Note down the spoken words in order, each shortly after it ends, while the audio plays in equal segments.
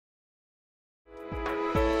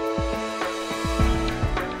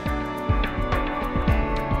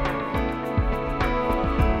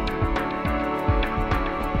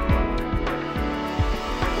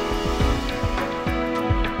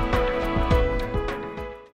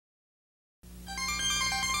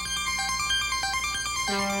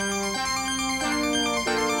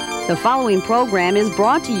The following program is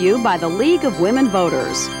brought to you by the League of Women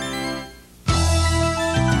Voters.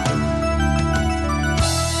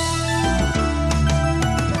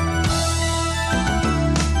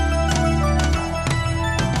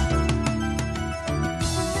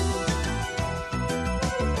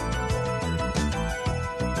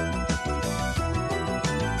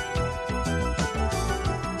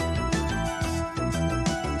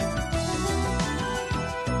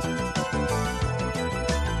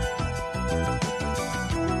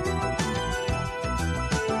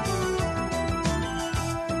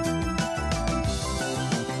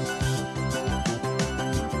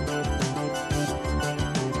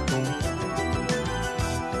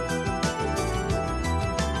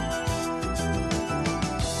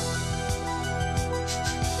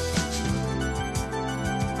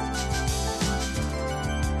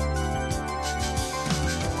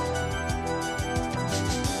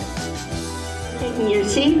 Taking your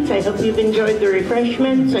seats. I hope you've enjoyed the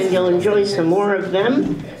refreshments and you'll enjoy some more of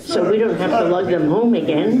them so we don't have to lug them home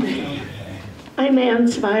again. I'm Ann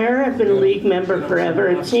Spire. I've been a League member forever,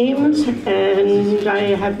 it seems, and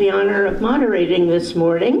I have the honor of moderating this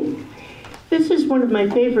morning. This is one of my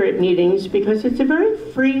favorite meetings because it's a very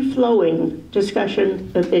free-flowing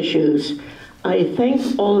discussion of issues. I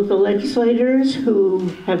thank all of the legislators who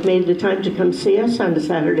have made the time to come see us on a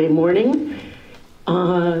Saturday morning.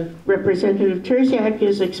 Representative Terziak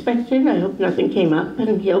is expected. I hope nothing came up,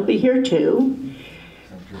 and he'll be here too.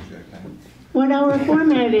 What our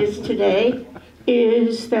format is today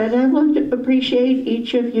is that I would appreciate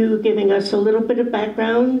each of you giving us a little bit of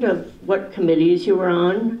background of what committees you were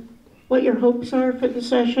on, what your hopes are for the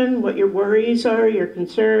session, what your worries are, your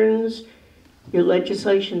concerns, your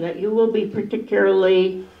legislation that you will be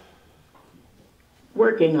particularly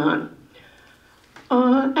working on.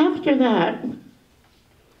 After that,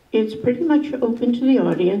 it's pretty much open to the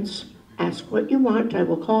audience. Ask what you want. I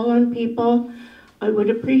will call on people. I would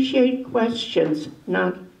appreciate questions,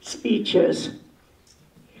 not speeches,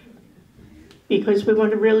 because we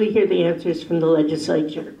want to really hear the answers from the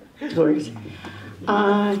legislators.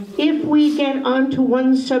 If we get onto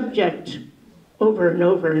one subject over and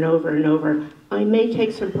over and over and over, I may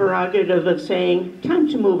take some prerogative of saying, time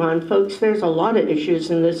to move on, folks. There's a lot of issues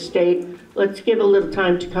in this state. Let's give a little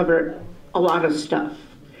time to cover a lot of stuff.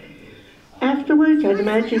 Afterwards, I'd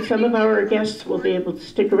imagine some of our guests will be able to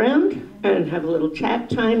stick around and have a little chat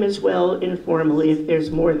time as well, informally, if there's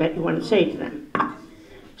more that you want to say to them.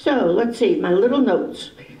 So, let's see, my little notes.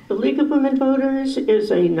 The League of Women Voters is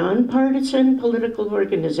a nonpartisan political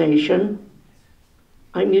organization.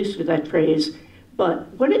 I'm used to that phrase, but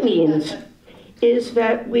what it means is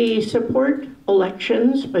that we support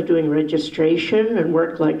elections by doing registration and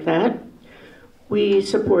work like that. We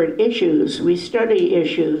support issues, we study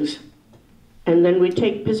issues, and then we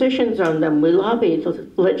take positions on them. We lobby the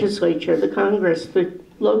legislature, the Congress, the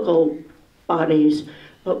local bodies,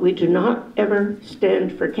 but we do not ever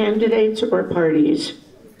stand for candidates or parties.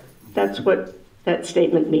 That's what that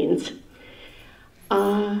statement means.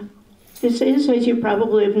 This is, as you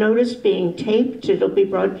probably have noticed, being taped. It'll be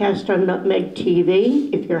broadcast on Nutmeg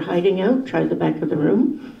TV. If you're hiding out, try the back of the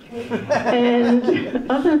room. And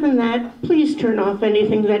other than that, please turn off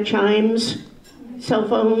anything that chimes. Cell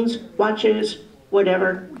phones, watches,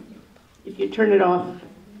 whatever. If you turn it off,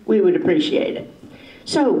 we would appreciate it.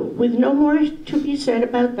 So, with no more to be said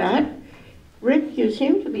about that, Rick, you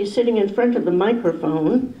seem to be sitting in front of the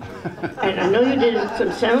microphone, and I know you did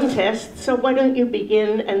some sound tests, so why don't you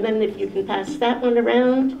begin, and then if you can pass that one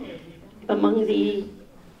around among the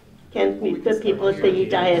people at the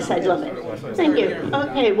dais, I'd love it. Thank you.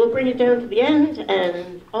 Okay, we'll bring it down to the end,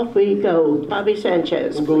 and off we go. Bobby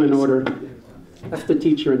Sanchez, We'll go in order. That's the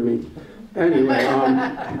teacher in me. Anyway,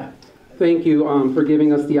 thank you for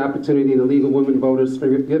giving us the opportunity, the League of Women Voters, for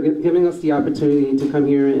giving us the opportunity to come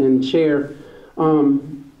here and share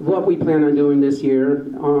what we plan on doing this year,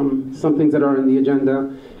 some things that are on the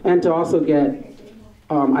agenda, and to also get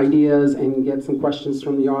ideas and get some questions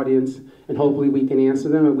from the audience, and hopefully we can answer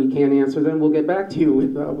them. If we can't answer them, we'll get back to you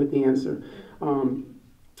with the answer.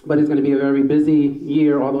 But it's going to be a very busy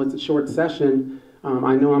year, although it's a short session.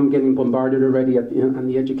 I know I'm getting bombarded already on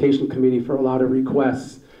the Education Committee for a lot of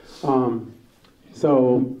requests. There are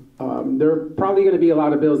probably going to be a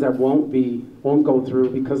lot of bills that won't go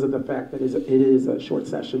through because of the fact that it is a short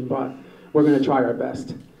session, but we're going to try our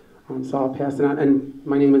best. So I'll pass it on. And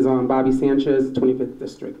my name is Bobby Sanchez, 25th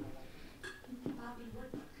District. Bobby,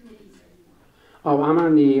 what committees are you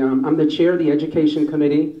on? Oh, I'm the chair of the Education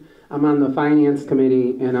Committee. I'm on the Finance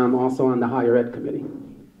Committee, and I'm also on the Higher Ed Committee.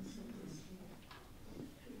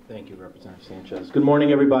 Thank you, Representative Sanchez. Good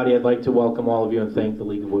morning, everybody. I'd like to welcome all of you and thank the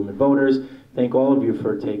League of Women Voters. Thank all of you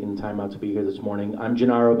for taking the time out to be here this morning. I'm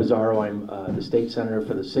Gennaro Bizzarro. I'm the state senator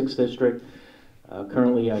for the 6th District.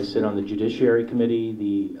 Currently, I sit on the Judiciary Committee,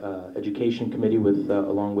 the Education Committee,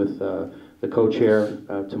 along with the co-chair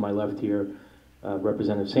to my left here,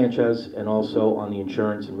 Representative Sanchez, and also on the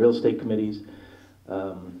Insurance and Real Estate Committees.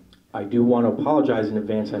 I do want to apologize in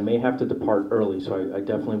advance. I may have to depart early, so I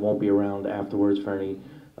definitely won't be around afterwards for any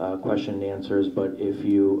question and answers. But if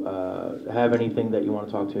you have anything that you want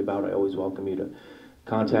to talk to me about, I always welcome you to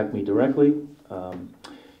contact me directly.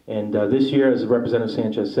 This year, as Representative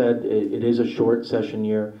Sanchez said, it is a short session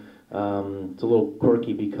year. It's a little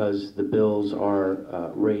quirky because the bills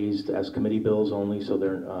are raised as committee bills only, so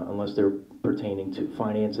they're unless they're pertaining to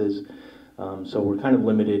finances. So we're kind of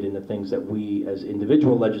limited in the things that we, as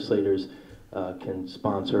individual legislators, can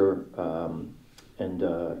sponsor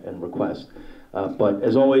and request. But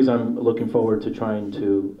as always, I'm looking forward to trying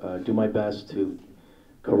to do my best to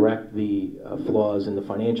correct the flaws in the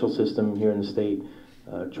financial system here in the state.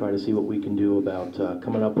 Try to see what we can do about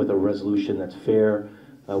coming up with a resolution that's fair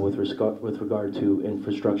with regard to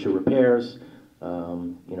infrastructure repairs.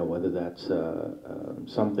 You know, whether that's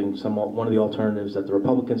one of the alternatives that the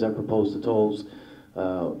Republicans have proposed to tolls.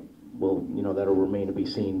 That'll remain to be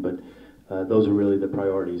seen. But those are really the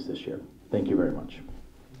priorities this year. Thank you very much.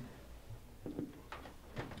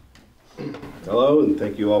 Hello, and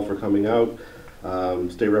thank you all for coming out.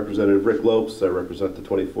 State Representative Rick Lopes. I represent the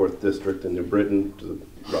 24th District in New Britain,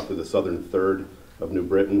 roughly the southern third of New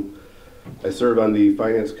Britain. I serve on the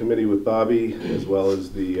Finance Committee with Bobby, as well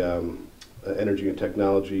as the Energy and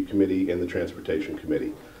Technology Committee and the Transportation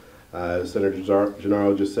Committee. As Senator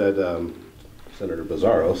Gennaro just said, Senator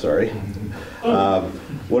Bizzarro, sorry.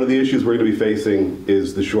 One of the issues we're going to be facing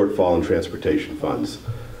is the shortfall in transportation funds.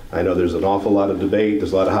 I know there's an awful lot of debate,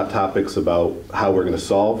 there's a lot of hot topics about how we're going to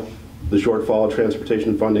solve the shortfall in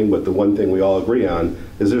transportation funding, but the one thing we all agree on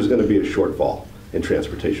is there's going to be a shortfall in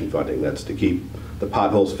transportation funding. That's to keep the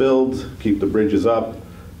potholes filled, keep the bridges up,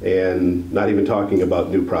 and not even talking about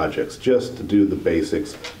new projects, just to do the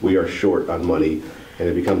basics. We are short on money, and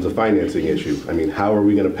it becomes a financing issue. I mean, how are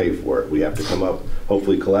we going to pay for it? We have to come up,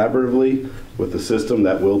 hopefully collaboratively, with a system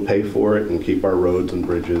that will pay for it and keep our roads and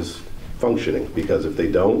bridges functioning, because if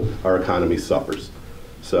they don't, our economy suffers.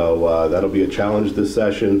 So that'll be a challenge this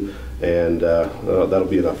session, and that'll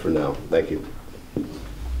be enough for now. Thank you.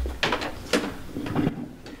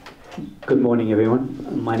 Good morning,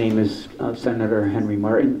 everyone. My name is Senator Henry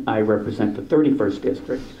Martin. I represent the 31st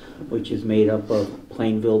District, which is made up of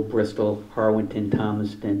Plainville, Bristol, Harwinton,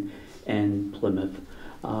 Thomaston, and Plymouth.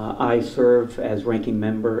 I serve as ranking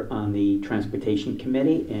member on the Transportation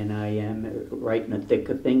Committee, and I am right in the thick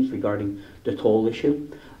of things regarding the toll issue.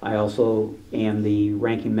 I also am the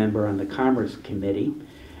ranking member on the Commerce Committee.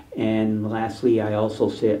 And lastly, I also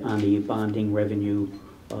sit on the Bonding Revenue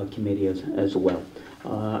Committee as well.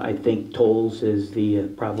 I think tolls is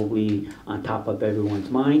probably on top of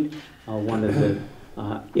everyone's mind. One of the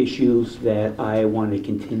issues that I want to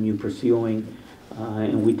continue pursuing,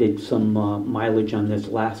 and we did some mileage on this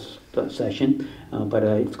last session, but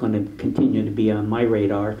it's going to continue to be on my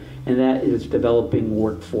radar, and that is developing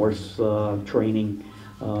workforce training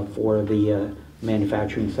for the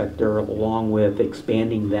manufacturing sector, along with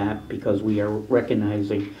expanding that, because we are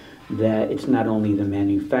recognizing that it's not only the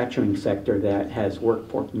manufacturing sector that has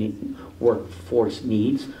workforce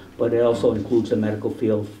needs, but it also includes the medical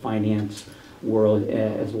field, finance world,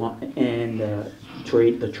 and the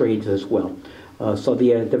trades as well. So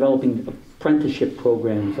the developing apprenticeship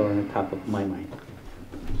programs are on the top of my mind.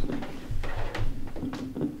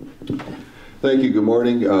 Thank you. Good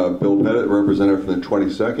morning. Bill Pettit, representative from the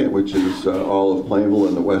 22nd, which is all of Plainville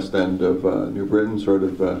and the west end of New Britain, sort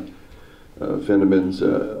of Finnemans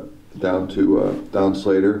down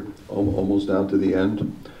Slater, almost down to the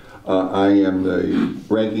end. I am the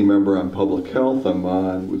ranking member on public health. I'm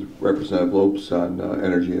on with Representative Lopes on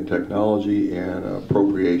energy and technology and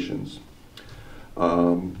appropriations.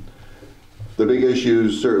 The big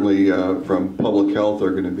issues, certainly from public health,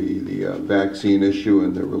 are going to be the vaccine issue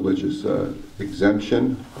and the religious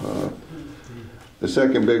exemption. The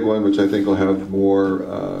second big one, which I think will have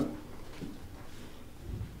more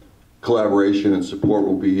collaboration and support,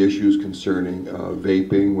 will be issues concerning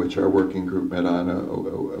vaping, which our working group met on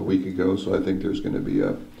a week ago. So I think there's going to be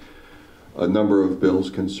a number of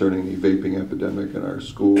bills concerning the vaping epidemic in our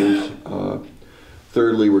schools.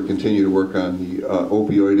 Thirdly, we're continuing to work on the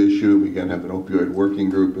opioid issue. We again have an opioid working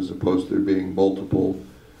group, as opposed to there being multiple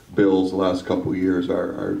bills the last couple of years.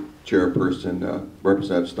 Our chairperson,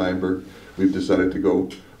 Representative Steinberg, we've decided to go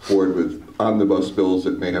forward with omnibus bills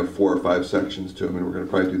that may have 4 or 5 sections to them, and we're going to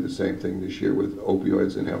probably do the same thing this year with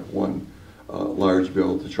opioids and have one large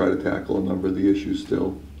bill to try to tackle a number of the issues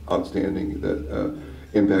still outstanding that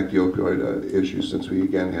impact the opioid issue, since we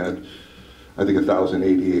again had, I think,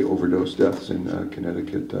 1,088 overdose deaths in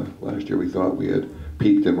Connecticut last year. We thought we had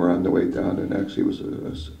peaked and we're on the way down, and actually it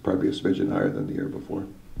was probably a smidgen higher than the year before.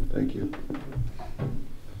 Thank you.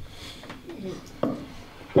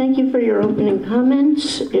 Thank you for your opening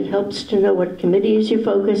comments. It helps to know what committees you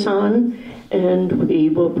focus on, and we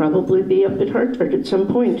will probably be up at Hartford at some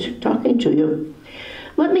point talking to you.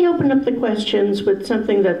 Let me open up the questions with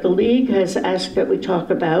something that the League has asked that we talk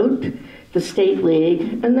about, the State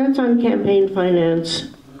League, and that's on campaign finance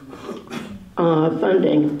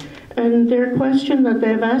funding. And their question that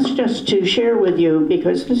they've asked us to share with you,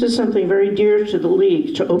 because this is something very dear to the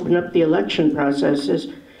League to open up the election process,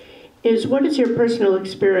 is what is your personal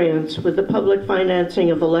experience with the public financing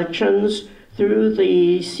of elections through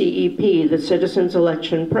the CEP, the Citizens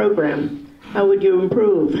Election Program? How would you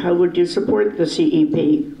improve? How would you support the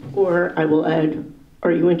CEP? Or, I will add,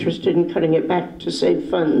 are you interested in cutting it back to save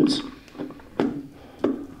funds?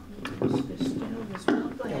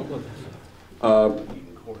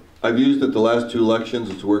 I've used it the last 2 elections.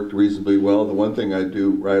 It's worked reasonably well. The one thing I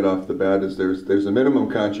do right off the bat is there's a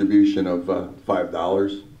minimum contribution of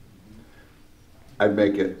 $5. I'd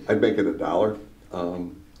make it $1.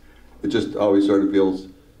 It just always sort of feels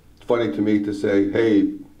funny to me to say,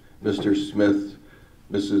 hey, Mr. Smith,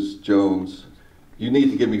 Mrs. Jones, you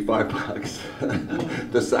need to give me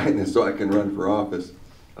 $5 to sign this so I can run for office.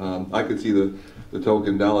 I could see the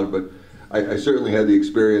token dollar, but I certainly had the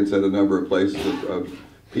experience at a number of places of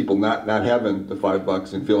people not having the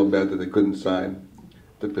 $5 and feeling bad that they couldn't sign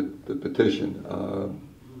the petition.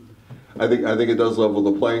 I think it does level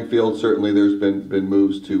the playing field. Certainly there's been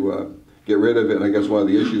moves to get rid of it, and I guess one of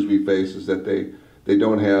the issues we face is that they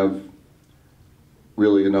don't have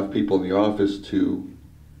really enough people in the office to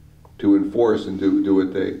enforce and do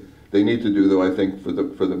what they need to do, though I think for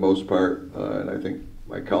the most part, and I think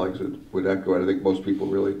my colleagues would echo it, I think most people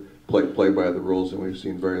really play by the rules, and we've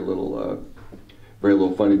seen very little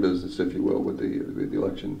funny business, if you will, with the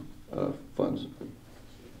election funds.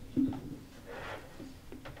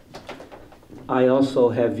 I also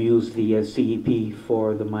have used the CEP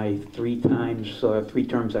for my 3 terms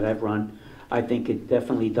that I've run. I think it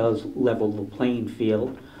definitely does level the playing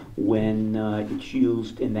field when it's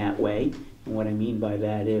used in that way. And what I mean by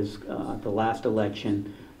that is the last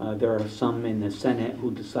election, there are some in the Senate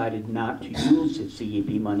who decided not to use the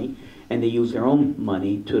CEP money, and they used their own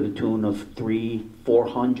money to the tune of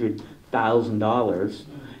 $300,000-$400,000.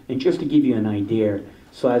 And just to give you an idea,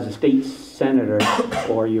 so as a state senator,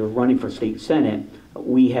 or you're running for state senate,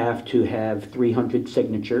 we have to have 300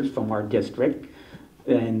 signatures from our district,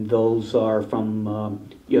 and those are from,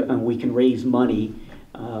 and we can raise money.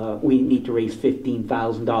 We need to raise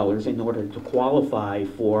 $15,000 in order to qualify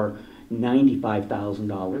for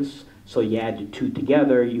 $95,000. So you add the 2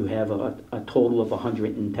 together, you have a total of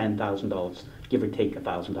 $110,000, give or take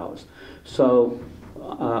 $1,000. So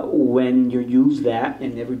when you use that,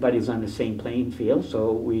 and everybody's on the same playing field,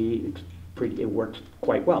 so it works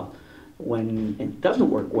quite well. When it doesn't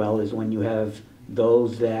work well is when you have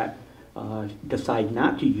those that decide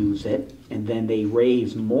not to use it, and then they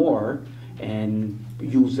raise more and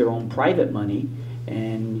use their own private money,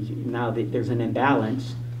 and now there's an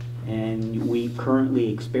imbalance. And we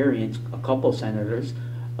currently experience a couple senators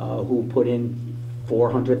who put in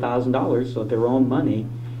 $400,000 of their own money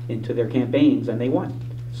into their campaigns, and they won.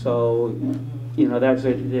 So, you know,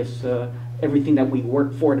 everything that we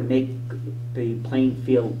work for to make the playing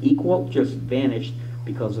field equal just vanished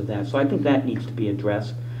because of that. So I think that needs to be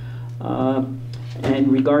addressed.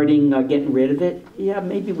 And regarding getting rid of it, yeah,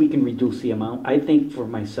 maybe we can reduce the amount. I think for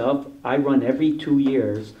myself, I run every 2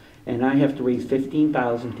 years, and I have to raise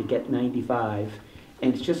 $15,000 to get 95,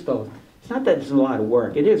 and it's just it's not that it's a lot of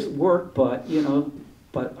work. It is work, but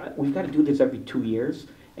we've got to do this every 2 years,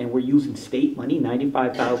 and we're using state money,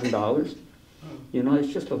 $95,000. You know,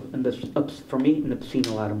 it's just for me an obscene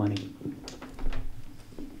a lot of money.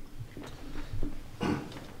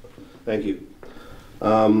 Thank you.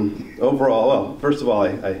 Overall, well, first of all,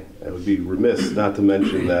 I would be remiss not to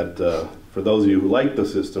mention that for those of you who like the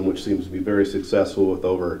system, which seems to be very successful with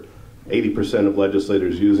over 80% of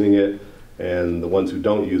legislators using it, and the ones who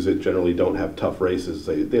don't use it generally don't have tough races,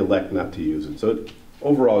 they elect not to use it. So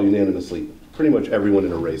overall, unanimously, pretty much everyone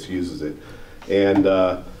in a race uses it. And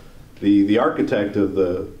the architect of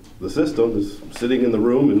the the system is sitting in the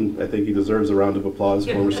room, and I think he deserves a round of applause,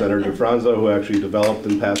 former Senator Franzo, who actually developed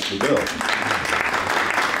and passed the bill.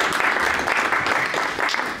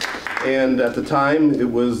 And at the time,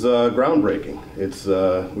 it was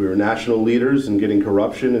groundbreaking. We were national leaders in getting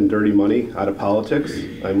corruption and dirty money out of politics.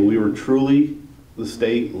 I mean, we were truly the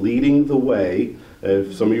state leading the way.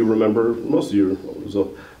 If some of you remember, most of you was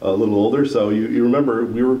a little older, so you remember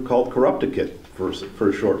we were called Corrupticate for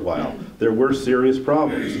a short while. There were serious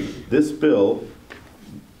problems. This bill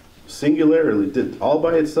singularly, did all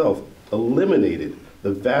by itself, eliminated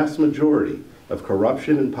the vast majority of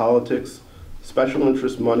corruption in politics, special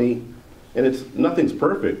interest money, and nothing's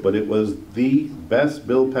perfect, but it was the best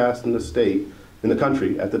bill passed in the state, in the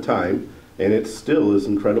country at the time, and it still is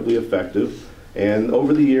incredibly effective. And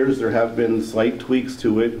over the years, there have been slight tweaks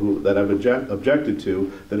to it that I've objected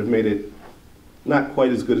to that have made it not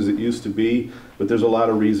quite as good as it used to be, but there's a lot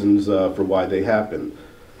of reasons for why they happen.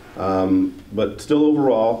 But still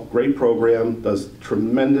overall, great program, does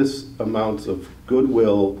tremendous amounts of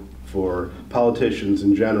goodwill for politicians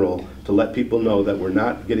in general to let people know that we're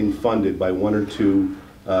not getting funded by one or two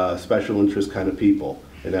special interest kind of people,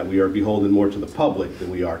 and that we are beholden more to the public than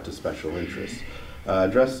we are to special interests.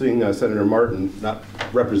 Addressing Senator Martin, not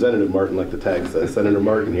Representative Martin like the tag says, Senator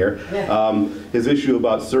Martin here, his issue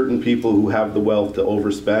about certain people who have the wealth to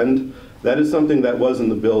overspend, that is something that was in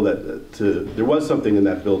the bill there was something in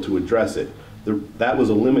that bill to address it. That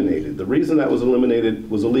was eliminated. The reason that was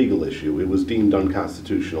eliminated was a legal issue. It was deemed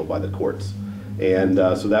unconstitutional by the courts. And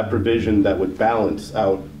so that provision that would balance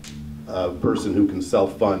out a person who can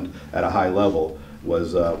self-fund at a high level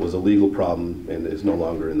was a legal problem and is no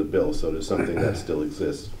longer in the bill. So it is something that still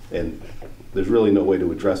exists. And there's really no way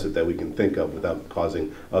to address it that we can think of without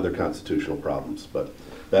causing other constitutional problems. But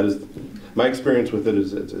that is, my experience with it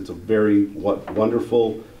is it's a very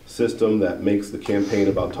wonderful system that makes the campaign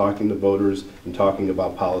about talking to voters and talking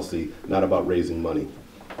about policy, not about raising money.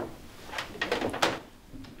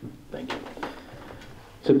 Thank you.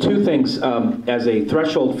 So two things. As a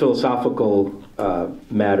threshold philosophical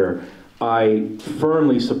matter, I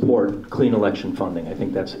firmly support clean election funding. I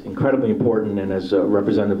think that's incredibly important, and as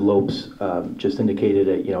Representative Lopes just indicated,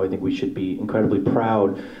 I think we should be incredibly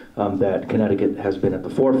proud that Connecticut has been at the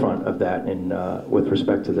forefront of that with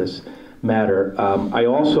respect to this matter. I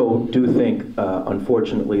also do think,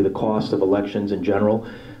 unfortunately, the cost of elections in general,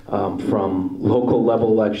 from local level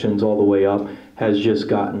elections all the way up, has just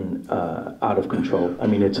gotten out of control. I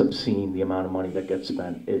mean, it's obscene, the amount of money that gets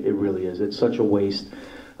spent. It really is. It's such a waste.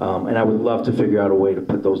 And I would love to figure out a way to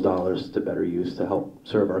put those dollars to better use to help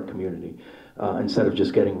serve our community, instead of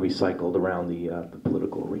just getting recycled around the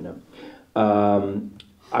political arena.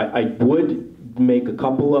 I would make a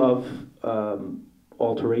couple of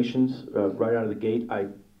alterations right out of the gate.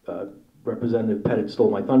 Representative Pettit stole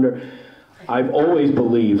my thunder. I've always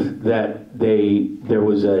believed that there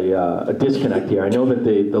was a disconnect here. I know that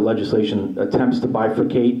the legislation attempts to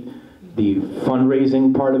bifurcate the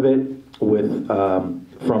fundraising part of it with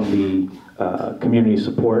from the community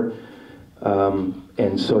support.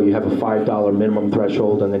 And so you have a $5 minimum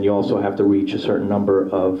threshold, and then you also have to reach a certain number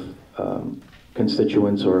of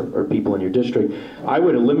constituents or people in your district. I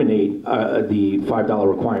would eliminate the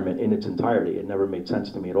 $5 requirement in its entirety. It never made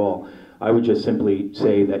sense to me at all. I would just simply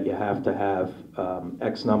say that you have to have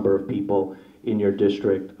X number of people in your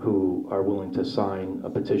district who are willing to sign a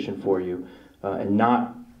petition for you, and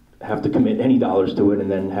not have to commit any dollars to it,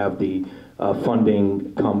 and then have the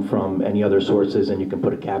funding come from any other sources, and you can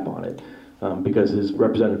put a cap on it. Because as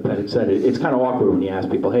Representative Pettit said, it's kind of awkward when you ask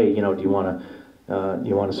people, hey, do you want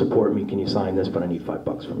to support me? Can you sign this? But I need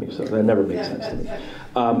 $5 from you. So that never made sense to me.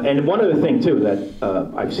 And one other thing too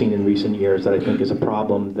that I've seen in recent years that I think is a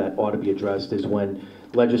problem that ought to be addressed is when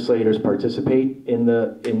legislators participate in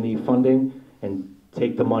the funding and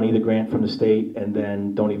take the money, the grant from the state, and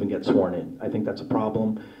then don't even get sworn in. I think that's a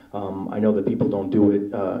problem. I know that people don't do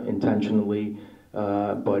it intentionally,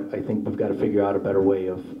 but I think we've got to figure out a better way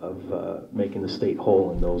of making the state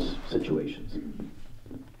whole in those situations.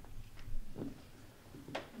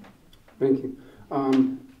 Thank you.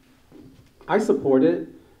 I support it.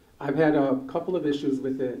 I've had a couple of issues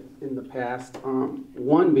with it in the past.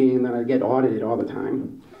 One being that I get audited all the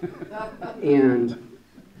time. And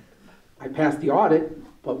I passed the audit,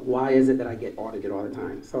 but why is it that I get audited all the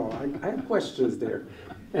time? So I have questions there.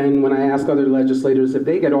 And when I ask other legislators if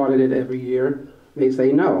they get audited every year, they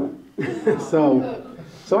say no. so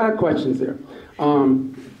I have questions there.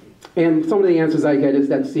 And some of the answers I get is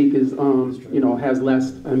that SEEK is, has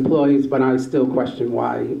less employees, but I still question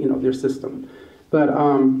why, their system. But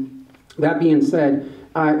that being said,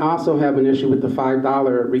 I also have an issue with the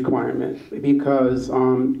 $5 requirement because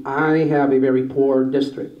I have a very poor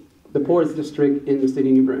district, the poorest district in the city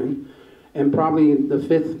of New Britain, and probably the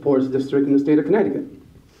 5th poorest district in the state of Connecticut.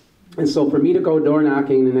 And so for me to go door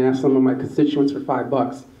knocking and ask some of my constituents for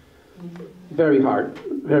 $5, very hard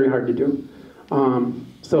to do.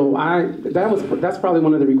 So that's probably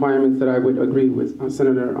one of the requirements that I would agree with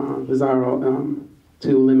Senator Bizzarro to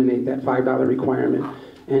eliminate that $5 requirement.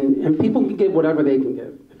 And people can get whatever they can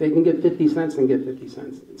give. If they can get 50 cents, then get 50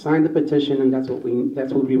 cents. Sign the petition, and that's what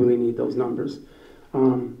we really need, those numbers.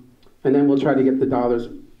 And then we'll try to get the dollars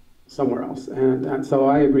somewhere else. And so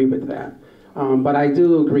I agree with that. But I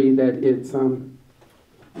do agree that it's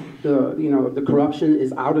the corruption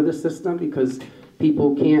is out of the system because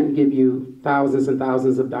people can't give you thousands and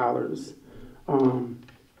thousands of dollars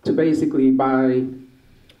to basically buy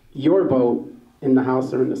your vote in the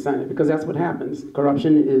House or in the Senate, because that's what happens.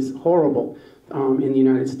 Corruption is horrible in the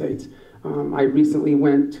United States. I recently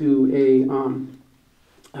went to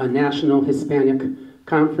a national Hispanic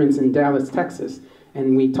conference in Dallas, Texas,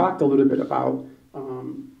 and we talked a little bit about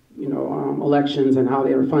elections and how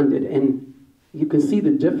they are funded, and you can see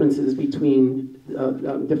the differences between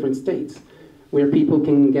different states, where people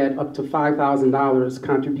can get up to $5,000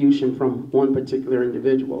 contribution from one particular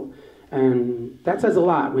individual. And that says a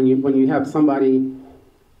lot when you have somebody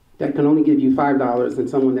that can only give you $5 and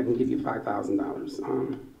someone that can give you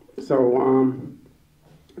 $5,000.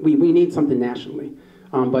 We need something nationally.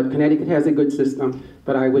 But Connecticut has a good system,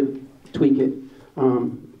 but I would tweak it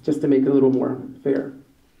just to make it a little more fair.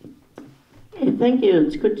 Hey, thank you.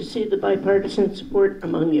 It's good to see the bipartisan support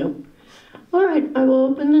among you. All right, I will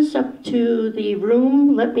open this up to the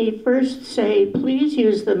room. Let me first say, please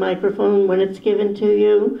use the microphone when it's given to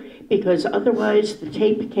you, because otherwise the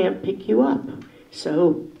tape can't pick you up.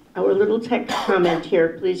 So our little tech comment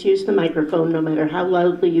here, please use the microphone no matter how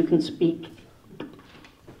loudly you can speak.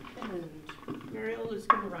 And Muriel is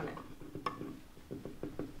going to run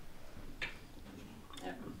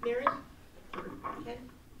it. Muriel? Or Ken?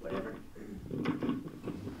 Whatever.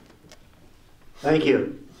 Thank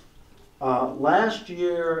you. Last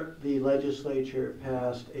year, the legislature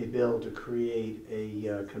passed a bill to create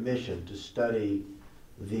a commission to study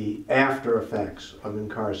the after effects of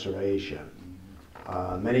incarceration.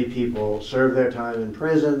 Many people serve their time in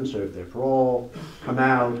prison, serve their parole, come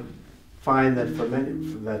out, find that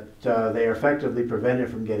they are effectively prevented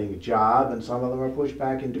from getting a job, and some of them are pushed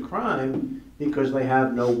back into crime because they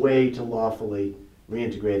have no way to lawfully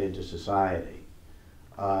reintegrate into society.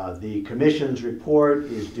 The Commission's report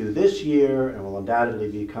is due this year and will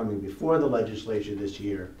undoubtedly be coming before the legislature this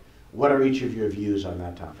year. What are each of your views on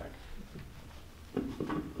that topic?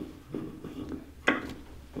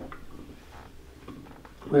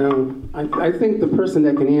 Well, I think the person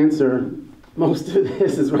that can answer most of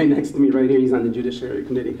this is right next to me right here. He's on the Judiciary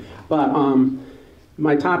Committee. But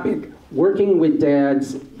my topic, working with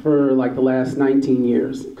dads for like the last 19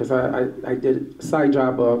 years, because I did a side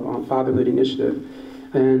job of Fatherhood Initiative.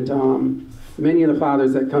 And many of the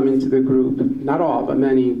fathers that come into the group, not all, but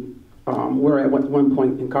many, were at one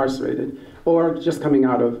point incarcerated or just coming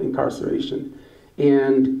out of incarceration.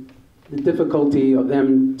 And the difficulty of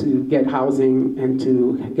them to get housing and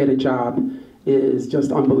to get a job is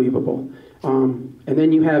just unbelievable. And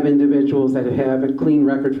then you have individuals that have a clean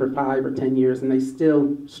record for 5 or 10 years and they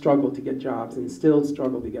still struggle to get jobs and still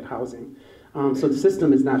struggle to get housing. So the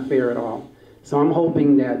system is not fair at all. So I'm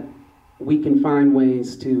hoping that we can find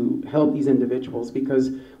ways to help these individuals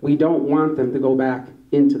because we don't want them to go back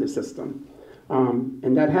into the system.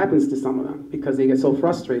 And that happens to some of them because they get so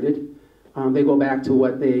frustrated, they go back to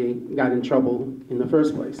what they got in trouble in the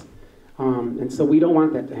first place. And so we don't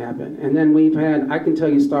want that to happen. And then I can tell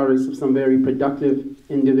you stories of some very productive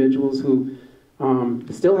individuals who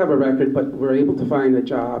still have a record, but were able to find a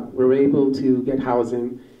job, were able to get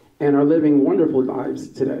housing, and are living wonderful lives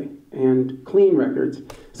today, and clean records.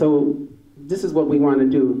 So this is what we want to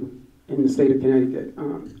do in the state of Connecticut,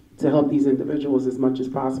 to help these individuals as much as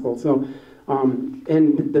possible. So, and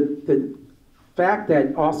the fact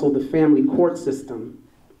that also the family court system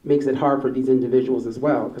makes it hard for these individuals as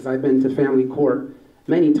well, because I've been to family court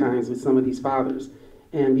many times with some of these fathers.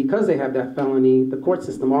 And because they have that felony, the court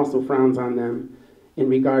system also frowns on them in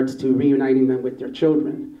regards to reuniting them with their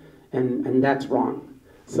children, and that's wrong.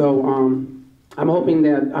 So I'm hoping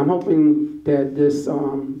that this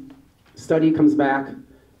study comes back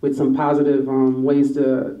with some positive ways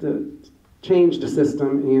to change the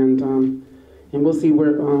system, and we'll see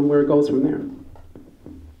where it goes from there.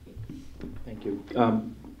 Thank you.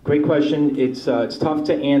 Great question. It's tough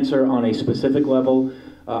to answer on a specific level.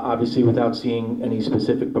 obviously without seeing any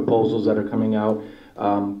specific proposals that are coming out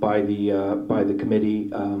by the committee.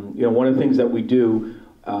 One of the things that we do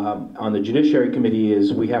on the Judiciary Committee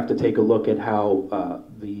is we have to take a look at how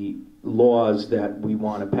the laws that we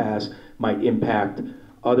want to pass might impact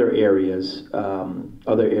other areas of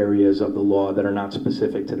the law that are not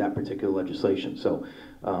specific to that particular legislation. So,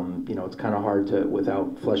 it's kind of hard to,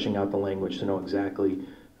 without fleshing out the language, to know exactly,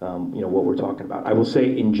 what we're talking about. I will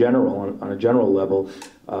say, in general, on a general level,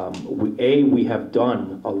 we have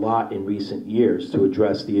done a lot in recent years to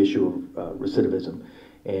address the issue of recidivism,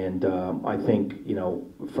 and I think,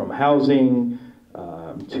 from housing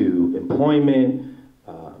to employment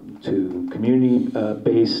to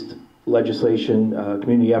community-based legislation,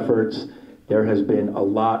 community efforts. There has been a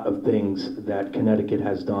lot of things that Connecticut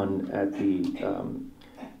has done at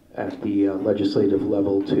the legislative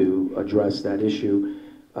level to address that issue,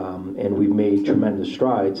 and we've made tremendous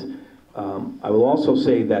strides. I will also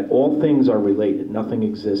say that all things are related. Nothing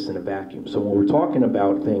exists in a vacuum. So when we're talking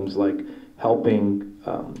about things like helping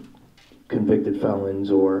convicted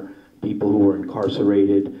felons or people who are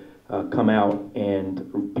incarcerated come out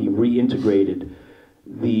and be reintegrated,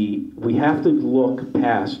 we have to look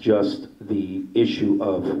past just the issue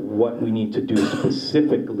of what we need to do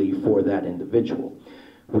specifically for that individual.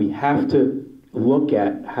 We have to look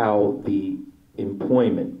at how the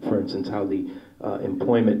employment, for instance, how the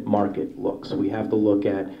employment market looks. We have to look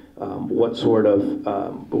at what sort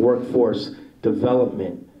of workforce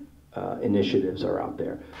development initiatives are out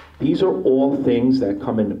there. These are all things that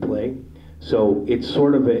come into play. So it's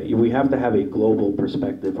sort of we have to have a global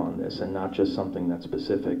perspective on this and not just something that's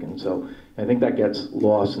specific. And so I think that gets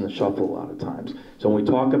lost in the shuffle a lot of times. So when we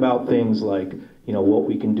talk about things like, what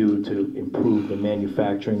we can do to improve the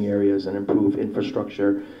manufacturing areas and improve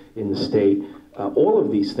infrastructure in the state, all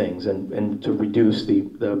of these things, and to reduce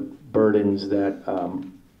the burdens that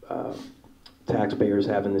taxpayers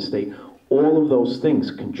have in the state, all of those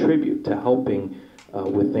things contribute to helping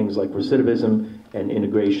with things like recidivism and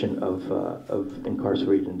integration of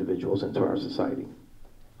incarcerated individuals into our society.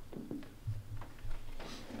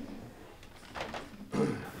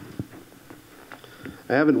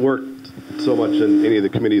 I haven't worked so much in any of the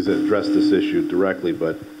committees that address this issue directly,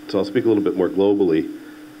 so I'll speak a little bit more globally.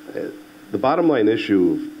 The bottom line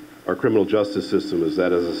issue of our criminal justice system is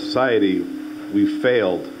that as a society, we've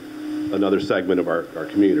failed another segment of our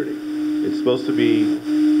community. It's supposed to be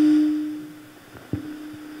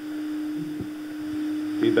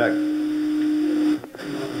feedback.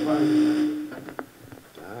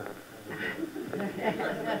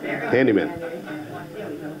 Handyman.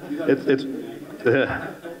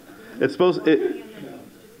 It's supposed. All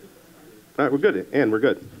right, we're good, Ann. We're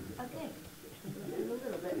good.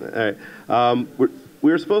 Okay. All right.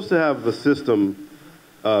 We're supposed to have a system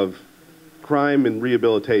of crime and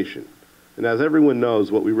rehabilitation, and as everyone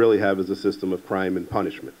knows, what we really have is a system of crime and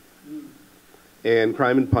punishment. And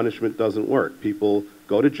crime and punishment doesn't work. People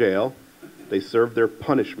go to jail, they serve their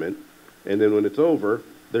punishment, and then when it's over,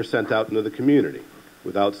 they're sent out into the community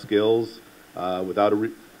without skills, without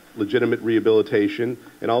a legitimate rehabilitation,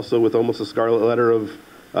 and also with almost a scarlet letter of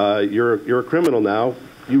you're a criminal now,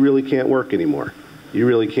 you really can't work anymore. You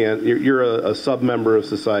really can't, you're a sub-member of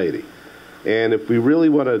society. And if we really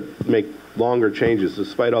want to make longer changes,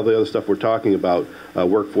 despite all the other stuff we're talking about,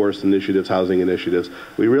 workforce initiatives, housing initiatives,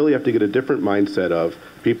 we really have to get a different mindset of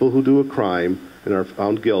people who do a crime and are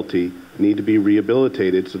found guilty need to be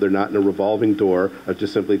rehabilitated so they're not in a revolving door of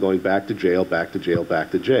just simply going back to jail, back to jail, back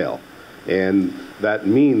to jail. And that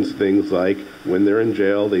means things like when they're in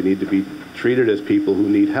jail, they need to be treated as people who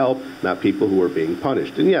need help, not people who are being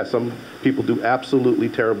punished. And yes, some people do absolutely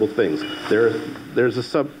terrible things. There's a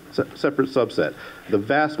separate subset. The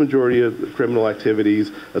vast majority of criminal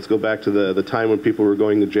activities, let's go back to the time when people were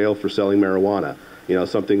going to jail for selling marijuana.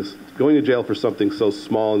 Going to jail for something so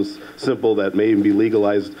small and simple that may even be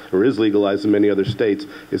legalized or is legalized in many other states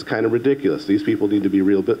is kind of ridiculous. These people need to be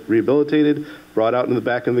rehabilitated, brought out in the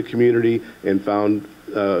back of the community, and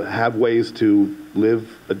have ways to live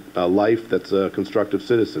a life that's a constructive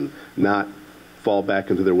citizen, not fall back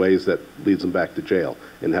into their ways that leads them back to jail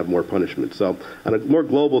and have more punishment. So on a more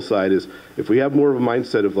global side is, if we have more of a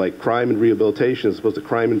mindset of like crime and rehabilitation as opposed to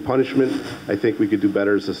crime and punishment, I think we could do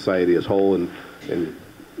better as a society as a whole and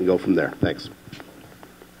go from there. Thanks.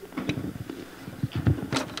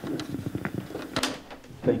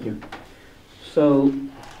 Thank you. So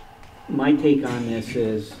my take on this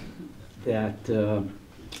is that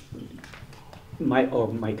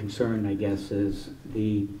my concern, I guess, is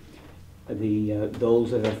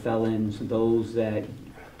those that are felons, those that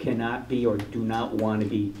cannot be or do not want to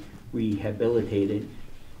be rehabilitated,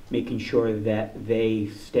 making sure that they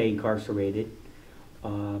stay incarcerated,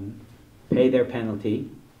 pay their penalty,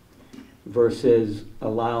 versus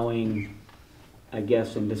allowing, I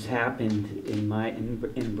guess, and this happened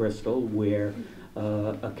in Bristol, where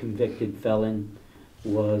a convicted felon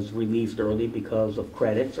was released early because of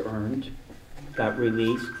credits earned, got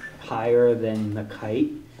released higher than the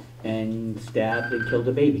kite, and stabbed and killed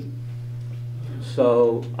a baby.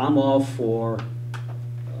 So I'm all for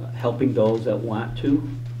helping those that want to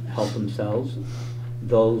help themselves,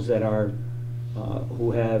 those that are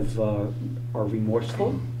who have are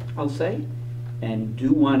remorseful, I'll say, and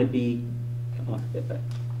do want to be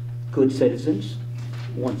good citizens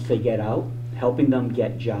once they get out, helping them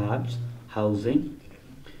get jobs, housing.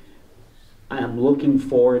 I'm looking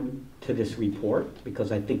forward to this report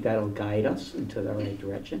because I think that'll guide us into the right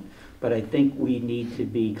direction. But I think we need to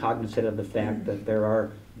be cognizant of the fact that there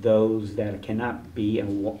are those that cannot be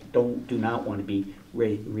and do not want to be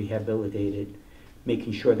rehabilitated,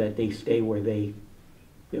 making sure that they stay where they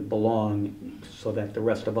belong so that the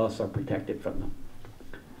rest of us are protected from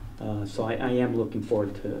them. So I am looking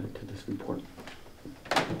forward to this report.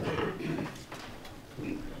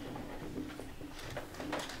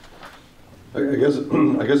 I guess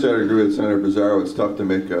I'd agree with Senator Bizzarro. It's tough to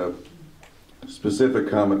make a specific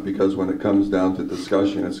comment because when it comes down to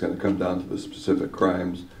discussion, it's going to come down to the specific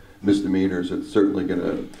crimes, misdemeanors. It's certainly going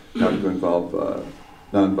to have to involve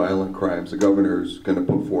nonviolent crimes. The governor is going to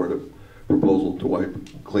put forward a proposal to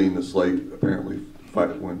wipe clean the slate. Apparently,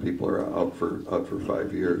 when people are out for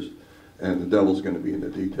 5 years, and the devil's going to be in the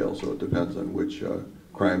details. So it depends on which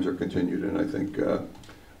crimes are continued. And I think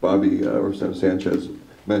Bobby or Senator Sanchez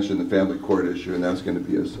mentioned the family court issue, and that's going to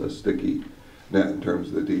be a sticky net in terms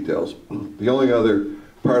of the details. The only other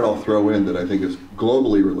part I'll throw in that I think is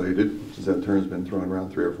globally related, since that term's been thrown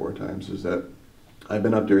around 3 or 4 times, is that I've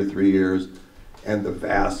been up there 3 years, and the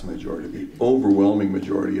vast majority, the overwhelming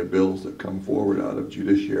majority of bills that come forward out of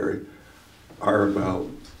judiciary are about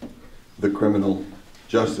the criminal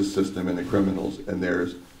justice system and the criminals, and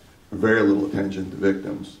there's very little attention to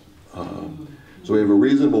victims. So we have a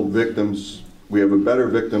reasonable victims, we have a better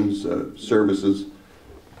victims services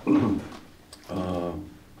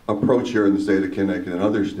approach here in the state of Connecticut and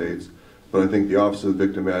other states, but I think the Office of the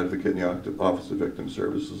Victim Advocate and the Office of Victim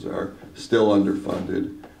Services are still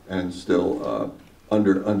underfunded and still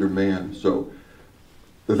undermanned. So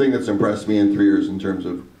the thing that's impressed me in 3 years in terms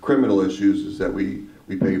of criminal issues is that we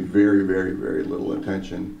pay very, very, very little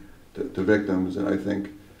attention to victims, and I think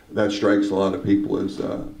that strikes a lot of people as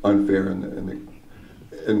unfair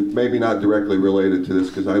and maybe not directly related to this,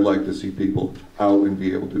 because I like to see people out and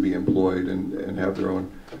be able to be employed and have their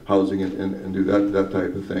own housing and do that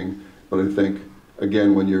type of thing. But I think,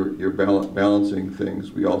 again, when you're balancing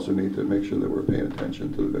things, we also need to make sure that we're paying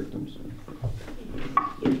attention to the victims.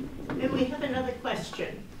 And we have another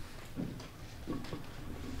question.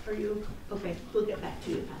 Are you, okay, we'll get back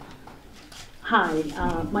to you. Hi,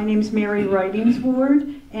 my name is Mary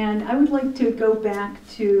Wrightingsward, and I would like to go back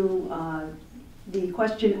to the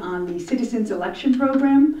question on the Citizens Election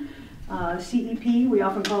Program, CEP. We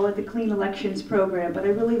often call it the Clean Elections Program, but I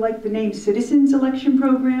really like the name Citizens Election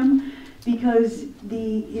Program because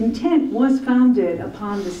the intent was founded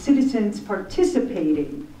upon the citizens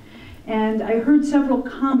participating. And I heard several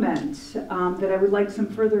comments that I would like some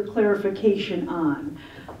further clarification on.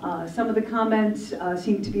 Some of the comments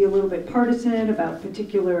seem to be a little bit partisan about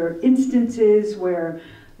particular instances where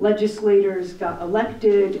legislators got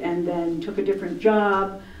elected and then took a different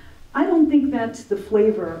job. I don't think that's the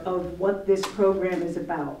flavor of what this program is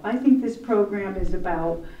about. I think this program is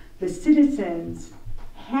about the citizens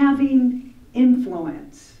having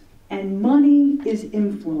influence, and money is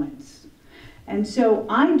influence. And so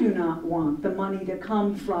I do not want the money to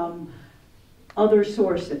come from other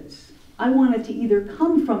sources. I want it to either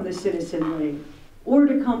come from the citizenry or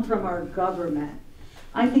to come from our government.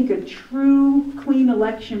 I think a true clean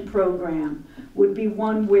election program would be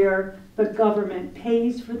one where the government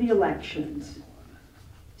pays for the elections.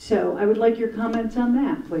 So I would like your comments on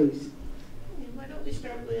that, please. Why don't we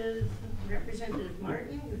start with Representative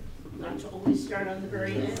Martin? Let's always start on the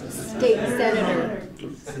very end. State Senator.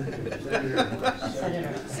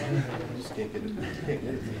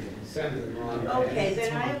 Okay,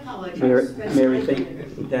 then I apologize. Mary,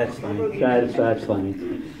 that's fine. That's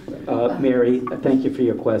fine. Mary, thank you for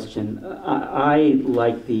your question. I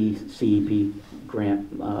like the CEP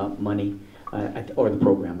grant money, or the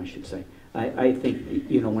program, I should say. I think,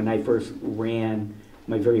 you know, when I first ran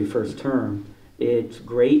my very first term, it's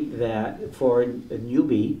great that for a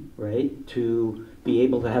newbie, right, to be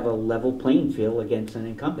able to have a level playing field against an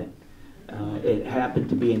incumbent. It happened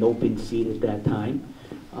to be an open seat at that time.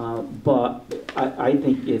 But I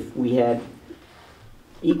think if we had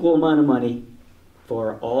equal amount of money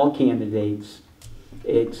for all candidates,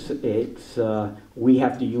 we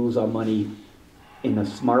have to use our money in a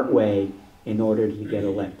smart way in order to get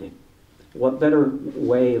elected. What better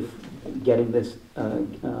way of getting this,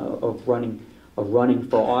 of running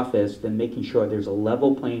for office than making sure there's a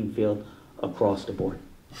level playing field across the board?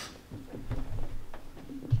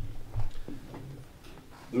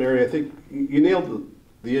 Mary, I think you nailed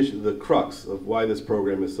the issue, the crux of why this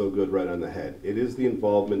program is so good right on the head. It is the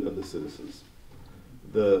involvement of the citizens.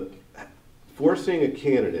 The forcing a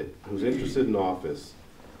candidate who's interested in office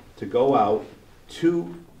to go out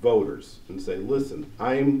to voters and say, listen,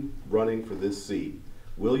 I'm running for this seat.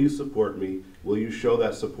 Will you support me? Will you show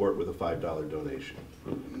that support with a $5 donation?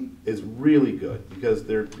 Is really good, because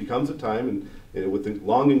there becomes a time, and with the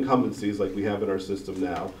long incumbencies like we have in our system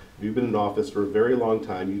now, if you've been in office for a very long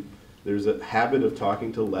time, there's a habit of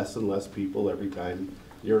talking to less and less people every time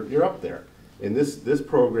you're up there. And this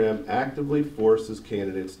program actively forces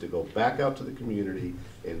candidates to go back out to the community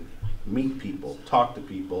and meet people, talk to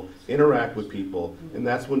people, interact with people, and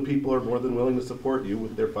that's when people are more than willing to support you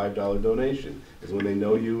with their $5 donation, is when they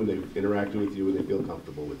know you and they've interacted with you and they feel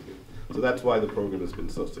comfortable with you. So that's why the program has been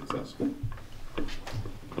so successful.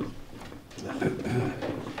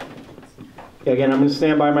 Again, I'm going to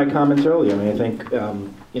stand by my comments earlier. I mean, I think,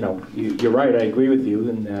 you're right. I agree with you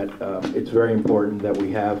in that it's very important that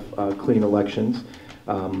we have clean elections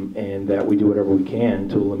and that we do whatever we can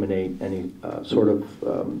to eliminate any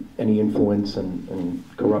any influence and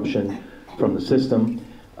corruption from the system.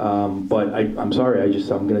 But I'm sorry,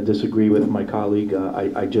 I'm going to disagree with my colleague.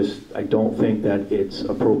 I don't think that it's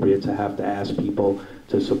appropriate to have to ask people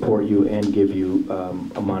to support you and give you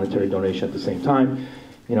a monetary donation at the same time.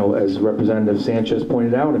 You know, as Representative Sanchez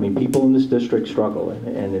pointed out, I mean, people in this district struggle,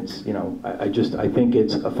 and it's, I think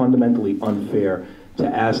it's fundamentally unfair to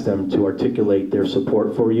ask them to articulate their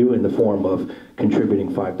support for you in the form of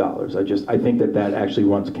contributing $5. I think that actually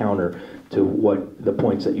runs counter to what the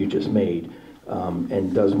points that you just made,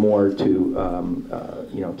 and does more to,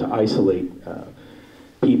 to isolate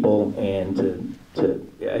people, and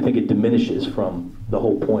I think it diminishes from the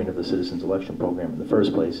whole point of the Citizens Election Program in the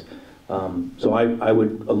first place. So I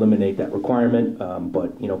would eliminate that requirement,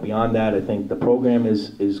 but beyond that, I think the program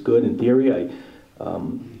is good in theory.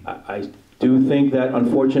 I do think that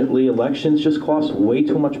unfortunately elections just cost way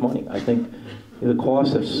too much money. I think the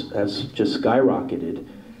cost has just skyrocketed,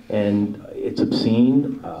 and it's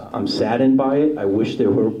obscene. I'm saddened by it. I wish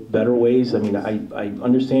there were better ways. I mean, I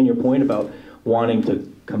understand your point about wanting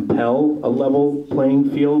to compel a level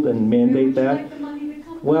playing field and mandate that.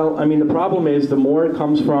 Well, I mean, the problem is the more it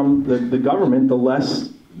comes from the government, the less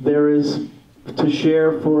there is to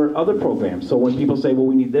share for other programs. So when people say, well,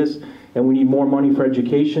 we need this, and we need more money for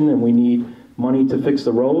education, and we need money to fix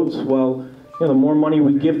the roads, well, the more money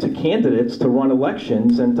we give to candidates to run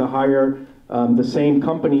elections and to hire the same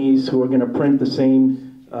companies who are going to print the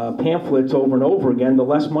same pamphlets over and over again, the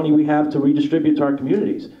less money we have to redistribute to our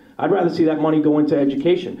communities. I'd rather see that money go into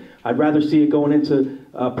education. I'd rather see it going into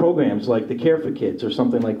programs like the Care for Kids or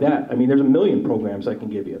something like that. I mean, there's a million programs I can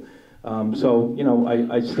give you. So,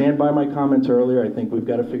 I stand by my comments earlier. I think we've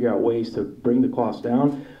got to figure out ways to bring the cost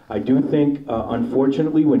down. I do think,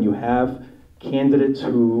 unfortunately, when you have candidates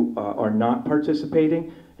who are not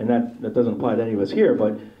participating, and that doesn't apply to any of us here,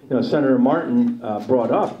 but Senator Martin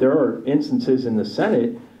brought up, there are instances in the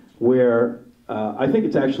Senate where I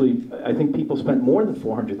think people spent more than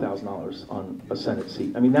 $400,000 on a Senate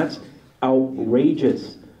seat. I mean, that's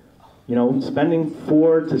outrageous. Spending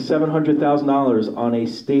 $400,000 to $700,000 on a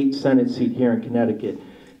state Senate seat here in Connecticut,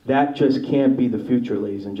 that just can't be the future,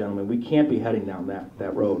 ladies and gentlemen. We can't be heading down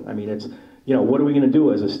that road. I mean, it's, what are we going to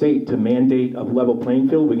do as a state to mandate a level playing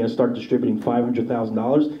field? We're going to start distributing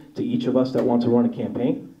 $500,000 to each of us that wants to run a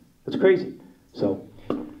campaign? That's crazy. So,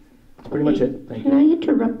 that's pretty much it. Thank you. Can I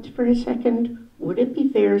interrupt for a second? Would it be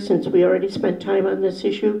fair, since we already spent time on this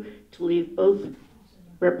issue, to leave both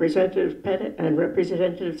Representative Pettit and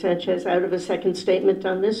Representative Sanchez out of a second statement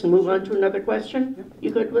on this and move on to another question? Yeah. You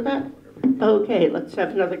good with that? Okay, let's have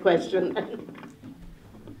another question.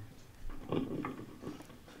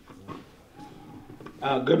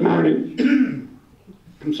 Good morning.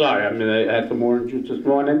 I'm sorry, I had some orange juice this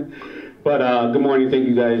morning. But good morning, thank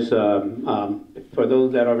you guys. For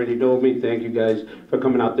those that already know me, thank you guys for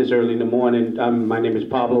coming out this early in the morning. My name is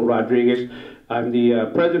Pablo Rodriguez. I'm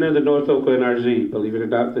the president of the North Oakland NRZ. Believe it or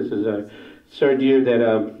not, this is our third year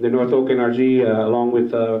that the North Oak NRG, along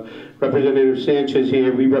with Representative Sanchez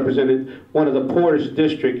here, we represented one of the poorest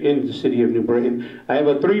districts in the city of New Britain. I have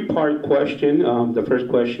a three-part question. The first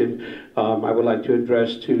question I would like to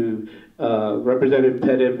address to Representative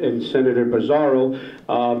Pettit and Senator Bizzarro.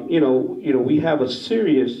 We have a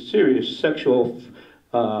serious sexual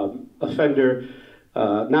offender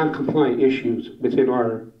non-compliant issues within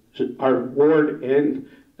our ward and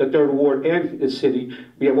the third ward and the city.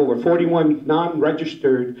 We have over 41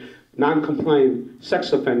 non-registered, non-compliant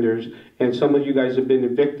sex offenders, and some of you guys have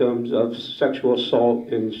been victims of sexual assault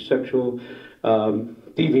and sexual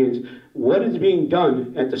deviance. What is being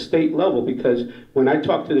done at the state level? Because when I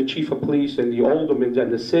talk to the chief of police and the aldermen in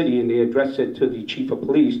the city, and they address it to the chief of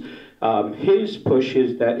police, his push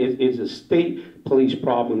is that it is a state police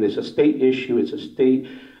problem. It's a state issue. It's a state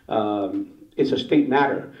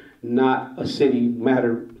matter, not a city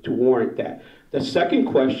matter to warrant that. The second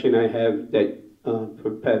question I have that for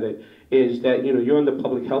Pettit is that you're on the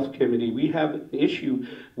Public Health Committee. We have an issue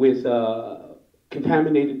with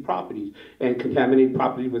contaminated properties and contaminated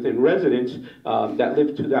property within residents that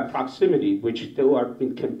live to that proximity, which still are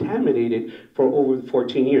being contaminated for over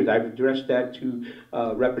 14 years. I've addressed that to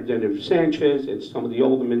Representative Sanchez and some of the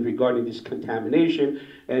aldermen regarding this contamination,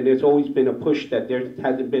 and there's always been a push that there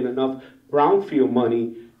hasn't been enough brownfield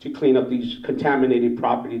money to clean up these contaminated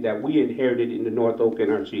property that we inherited in the North Oak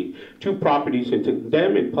NRG. Two properties into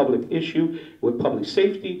them in public issue with public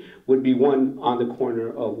safety would be one on the corner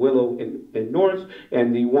of Willow and North,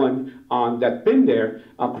 and the one that's been there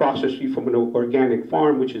across the street from an organic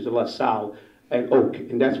farm, which is a LaSalle and Oak.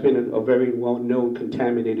 And that's been a very well-known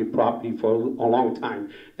contaminated property for a long time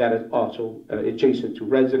that is also adjacent to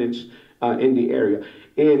residents in the area.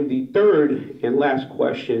 And the third and last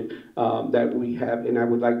question that we have, and I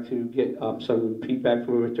would like to get some feedback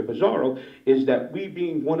from Mr. Bizzarro, is that we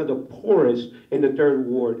being one of the poorest in the third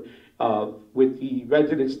ward with the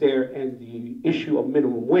residents there and the issue of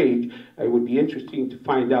minimum wage, it would be interesting to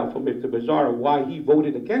find out from Mr. Bizzarro why he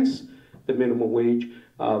voted against the minimum wage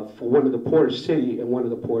for one of the poorest city and one of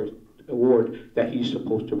the poorest ward that he's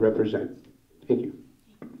supposed to represent. Thank you.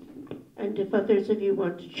 And if others of you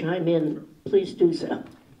want to chime in, please do so.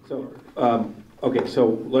 So, okay,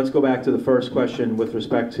 so let's go back to the first question with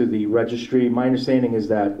respect to the registry. My understanding is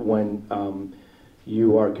that when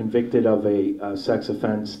you are convicted of a sex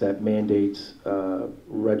offense that mandates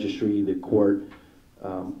registry, the court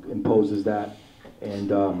imposes that.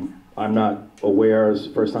 And I'm not aware, it's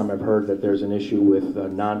the first time I've heard that there's an issue with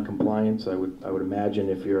non-compliance. I would imagine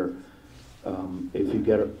if you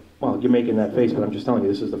get a, well, you're making that face, but I'm just telling you,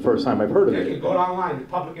 this is the first time I've heard of it. You can go online,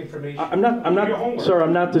 public information. I'm not, sir,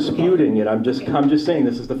 I'm not disputing it. I'm just saying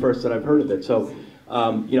this is the first that I've heard of it. So,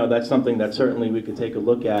 that's something that certainly we could take a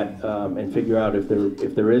look at and figure out if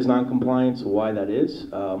there is non-compliance, why that is.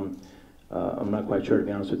 I'm not quite sure, to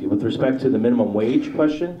be honest with you. With respect to the minimum wage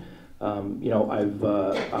question, I'm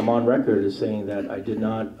on record as saying that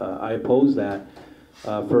I oppose that.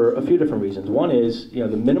 For a few different reasons. One is, the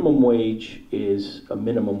minimum wage is a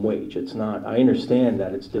minimum wage. It's not, I understand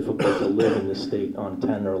that it's difficult to live in this state on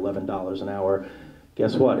 $10 or $11 an hour.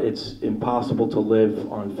 Guess what? It's impossible to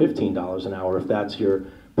live on $15 an hour if that's your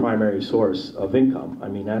primary source of income. I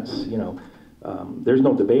mean, that's, there's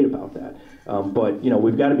no debate about that. But,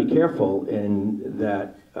 we've got to be careful in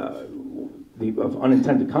that of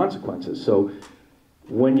unintended consequences. So,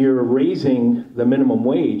 when you're raising the minimum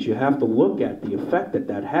wage, you have to look at the effect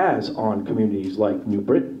that has on communities like New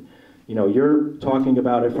Britain. You're talking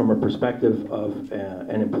about it from a perspective of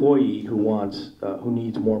an employee who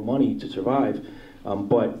needs more money to survive.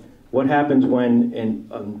 But what happens when an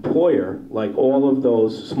employer, like all of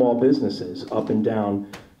those small businesses up and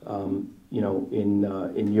down,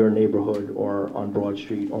 in your neighborhood or on Broad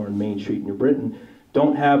Street or in Main Street in New Britain,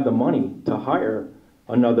 don't have the money to hire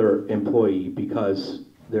another employee because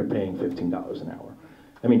they're paying $15 an hour.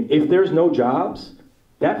 I mean, if there's no jobs,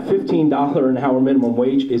 that $15 an hour minimum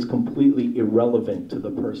wage is completely irrelevant to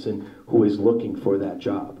the person who is looking for that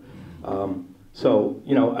job. So,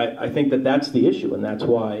 I think that's the issue, and that's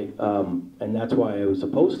why I was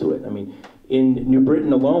opposed to it. I mean, in New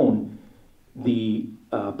Britain alone, the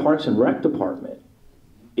Parks and Rec Department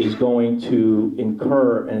is going to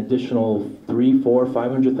incur an additional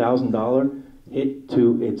 $500,000 hit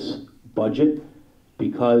to its budget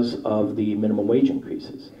because of the minimum wage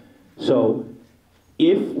increases. So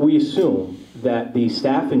if we assume that the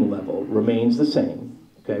staffing level remains the same,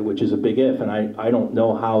 okay, which is a big if, and I don't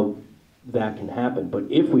know how that can happen, but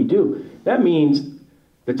if we do, that means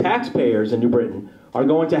the taxpayers in New Britain are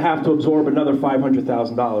going to have to absorb another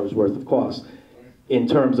 $500,000 worth of costs in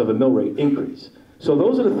terms of a mill rate increase. So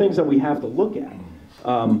those are the things that we have to look at.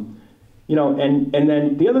 You know, and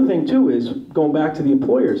then the other thing too is, going back to the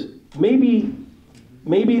employers, maybe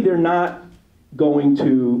they're not going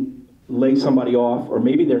to lay somebody off, or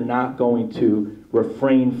maybe they're not going to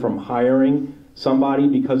refrain from hiring somebody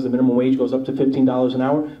because the minimum wage goes up to $15 an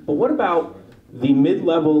hour. But what about the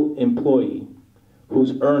mid-level employee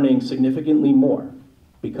who's earning significantly more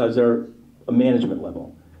because they're a management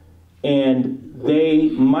level, and they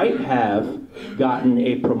might have gotten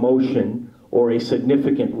a promotion or a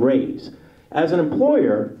significant raise? As an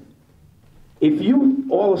employer, if you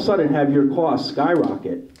all of a sudden have your costs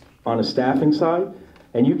skyrocket on a staffing side,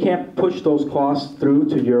 and you can't push those costs through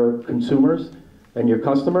to your consumers and your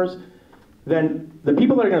customers, then the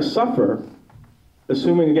people that are going to suffer,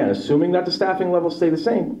 assuming that the staffing levels stay the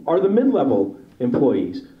same, are the mid-level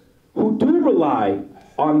employees who do rely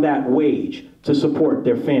on that wage to support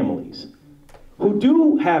their families, who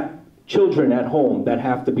do have children at home that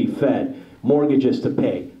have to be fed, mortgages to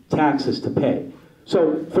pay, taxes to pay.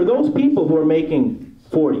 So for those people who are making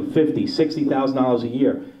 $40,000, $50,000, $60,000 a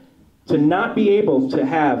year, to not be able to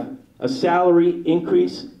have a salary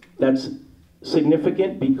increase that's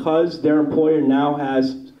significant because their employer now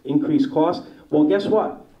has increased costs, well, guess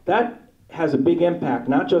what? That has a big impact,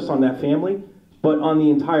 not just on that family, but on the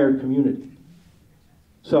entire community.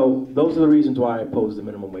 So those are the reasons why I opposed the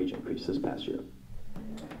minimum wage increase this past year.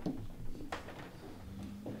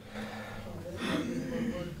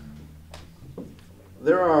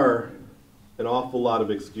 There are an awful lot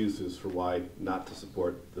of excuses for why not to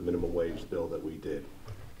support the minimum wage bill that we did.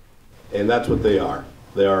 And that's what they are.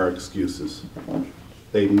 They are excuses.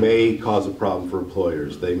 They may cause a problem for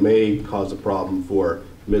employers. They may cause a problem for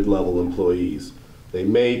mid-level employees. They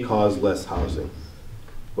may cause less housing.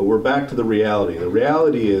 But we're back to the reality. The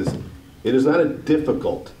reality is, it is not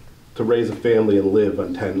difficult to raise a family and live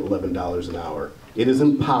on $10, $11 an hour. It is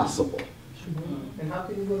impossible. And how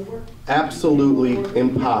can you go to work? Absolutely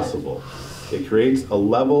impossible. It creates a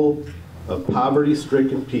level of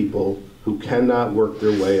poverty-stricken people who cannot work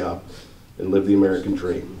their way up and live the American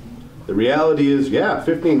dream. The reality is, yeah,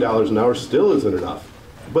 $15 an hour still isn't enough,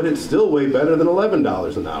 but it's still way better than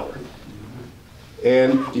 $11 an hour.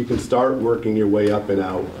 And you can start working your way up and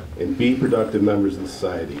out and be productive members of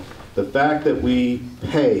society. The fact that we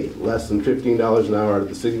pay less than $15 an hour out of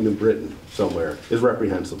the city of New Britain somewhere is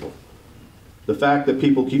reprehensible. The fact that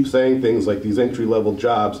people keep saying things like these entry-level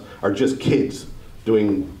jobs are just kids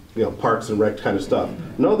doing, parks and rec kind of stuff.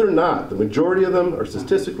 No, they're not. The majority of them are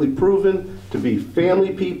statistically proven to be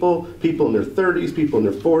family people, people in their 30s, people in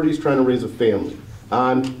their 40s trying to raise a family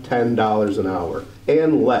on $10 an hour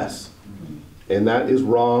and less. And that is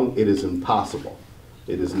wrong. It is impossible.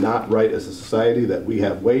 It is not right as a society that we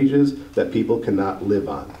have wages that people cannot live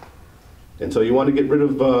on. And so you want to get rid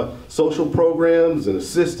of social programs and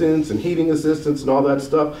assistance and heating assistance and all that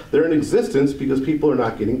stuff. They're in existence because people are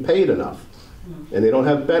not getting paid enough. And they don't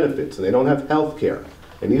have benefits, and they don't have health care.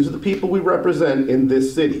 And these are the people we represent in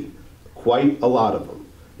this city, quite a lot of them.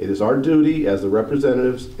 It is our duty as the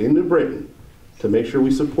representatives in New Britain to make sure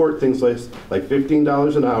we support things like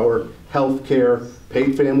 $15 an hour, health care,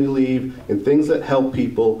 paid family leave, and things that help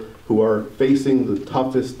people who are facing the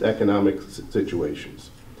toughest economic situations.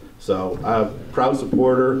 So I'm a proud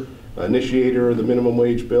supporter, initiator of the minimum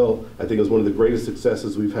wage bill. I think it was one of the greatest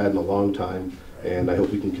successes we've had in a long time, and I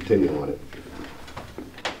hope we can continue on it.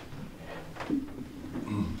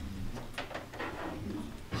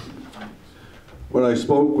 When I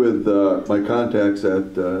spoke with my contacts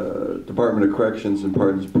at Department of Corrections and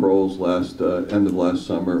Pardons and Paroles end of last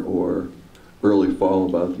summer or early fall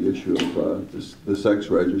about the issue of the sex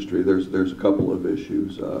registry, there's a couple of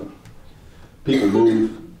issues. People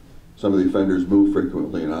move. Some of the offenders move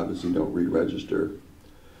frequently and obviously don't re-register.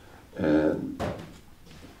 And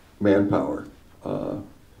manpower.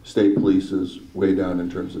 State police is way down in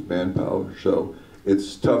terms of manpower, so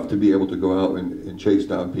it's tough to be able to go out and chase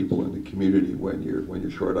down people in the community when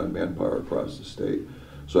you're short on manpower across the state.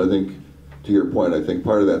 So I think, to your point, I think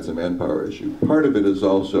part of that's a manpower issue. Part of it is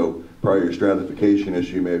also probably your stratification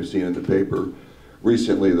issue. You may have seen in the paper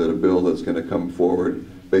recently that a bill that's going to come forward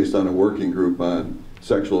based on a working group on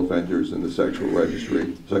sexual offenders in the sexual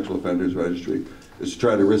offenders registry, is to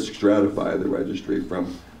try to risk stratify the registry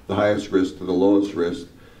from the highest risk to the lowest risk,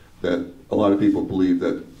 that a lot of people believe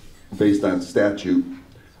that based on statute,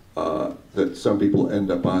 that some people end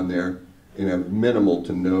up on there and have minimal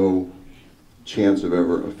to no chance of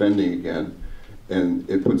ever offending again, and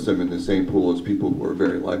it puts them in the same pool as people who are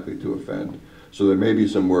very likely to offend. So there may be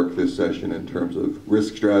some work this session in terms of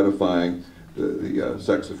risk stratifying the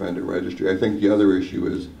sex offender registry. I think the other issue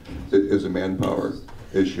is a manpower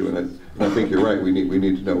issue, and I think you're right. We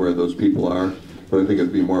need to know where those people are, but I think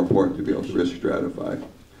it'd be more important to be able to risk stratify.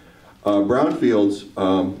 Brownfields,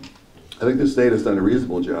 I think the state has done a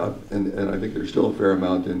reasonable job, and I think there's still a fair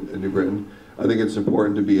amount in New Britain. I think it's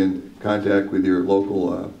important to be in contact with your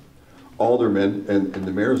local aldermen and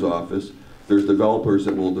the mayor's office. There's developers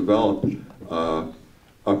that will develop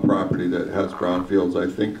a property that has brownfields.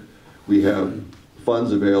 I think we have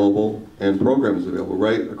funds available and programs available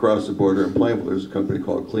right across the border in Plainville. There's a company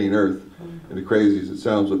called Clean Earth, and the crazy as it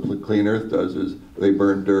sounds, what Clean Earth does is they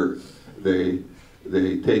burn dirt. They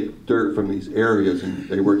take dirt from these areas and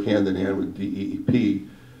they work hand in hand with DEEP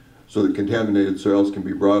so that contaminated soils can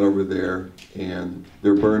be brought over there, and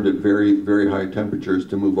they're burned at very, very high temperatures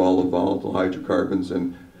to move all the volatile hydrocarbons,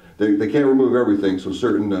 and they can't remove everything, so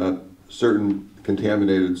certain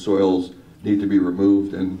contaminated soils need to be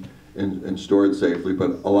removed and stored safely,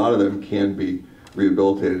 but a lot of them can be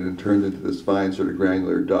rehabilitated and turned into this fine sort of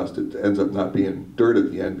granular dust. It ends up not being dirt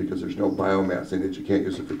at the end because there's no biomass in it. You can't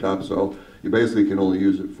use it for topsoil. You basically can only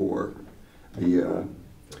use it for the,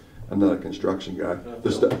 I'm not a construction guy,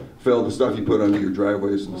 Phil, the stuff you put under your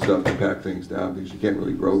driveways and the stuff to pack things down, because you can't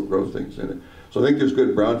really grow things in it. So I think there's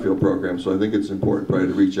good brownfield programs, so I think it's important probably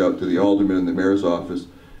to reach out to the alderman and the mayor's office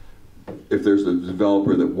if there's a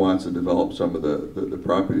developer that wants to develop some of the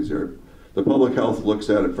properties there. The public health looks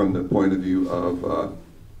at it from the point of view of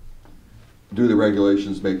do the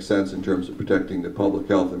regulations make sense in terms of protecting the public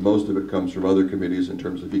health, and most of it comes from other committees in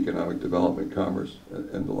terms of economic development, commerce,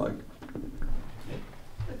 and the like.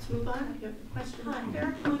 Let's move on. I have a question.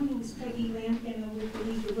 Hi, my name is Peggy Lampkin. I'm with the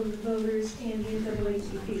League of Women Voters and the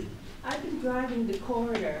NAACP. I've been driving the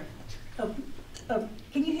corridor of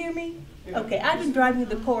can you hear me? Okay, I've been driving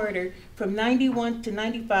the corridor from 91 to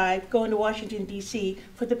 95, going to Washington, D.C.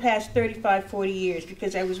 for the past 35, 40 years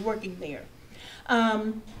because I was working there.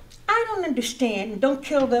 I don't understand, and don't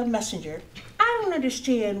kill the messenger, I don't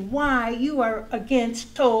understand why you are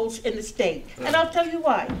against tolls in the state. And I'll tell you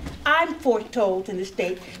why. I'm for tolls in the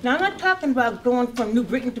state. Now, I'm not talking about going from New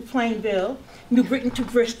Britain to Plainville, New Britain to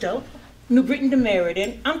Bristol, New Britain to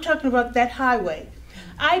Meriden. I'm talking about that highway.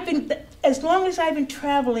 As long as I've been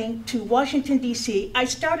traveling to Washington, D.C., I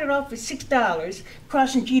started off with $6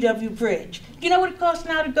 crossing GW Bridge. Do you know what it costs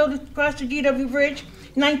now to go across the GW Bridge?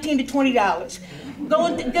 $19 to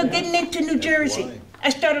 $20. Getting into New Jersey, I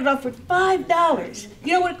started off with $5.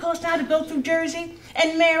 You know what it costs now to go through Jersey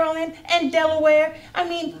and Maryland and Delaware? I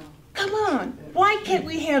mean, come on. Why can't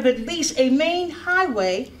we have at least a main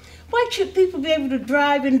highway? Why should people be able to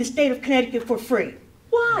drive in the state of Connecticut for free?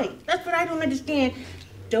 Why? That's what I don't understand.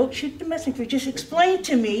 Don't shoot the messenger. Just explain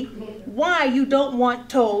to me why you don't want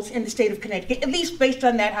tolls in the state of Connecticut, at least based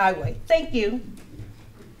on that highway. Thank you.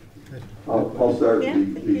 I'll start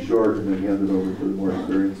be short and then hand it over to the more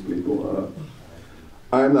experienced people.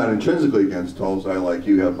 I'm not intrinsically against tolls. I, like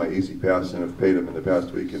you, have my easy pass and have paid them in the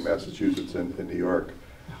past week in Massachusetts and in New York.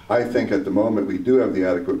 I think at the moment we do have the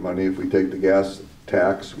adequate money. If we take the gas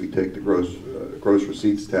tax, we take the gross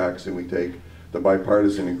receipts tax, and we take the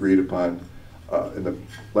bipartisan agreed upon in the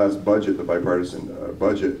last budget, the bipartisan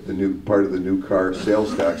budget, the new part of the new car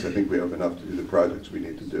sales tax. I think we have enough to do the projects we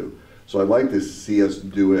need to do. So I'd like to see us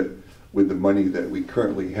do it with the money that we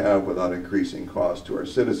currently have without increasing costs to our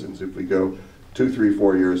citizens. If we go 2, 3,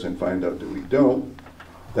 4 years and find out that we don't,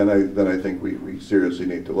 then I think we seriously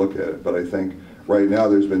need to look at it. But I think right now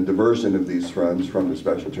there's been diversion of these funds from the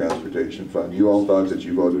Special Transportation Fund. You all thought that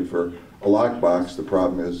you voted for a lockbox. The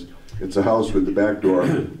problem is it's a house with the back door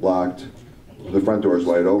locked, the front door is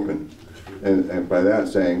wide open. And by that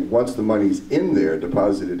saying, once the money's in there,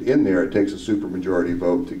 deposited in there, it takes a supermajority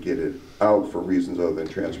vote to get it out for reasons other than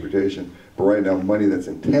transportation. But right now, money that's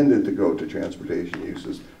intended to go to transportation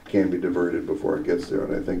uses can be diverted before it gets there,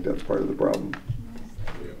 and I think that's part of the problem.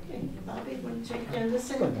 Okay, Bobby, want to take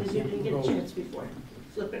this in? Because you didn't get a chance before.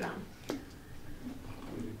 Flip it on.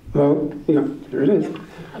 Well, there it is.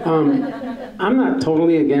 I'm not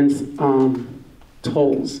totally against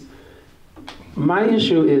tolls. My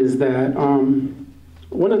issue is that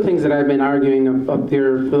one of the things that I've been arguing up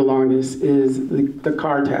there for the longest is the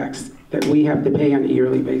car tax that we have to pay on a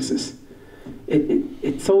yearly basis.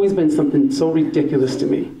 It's always been something so ridiculous to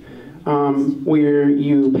me, where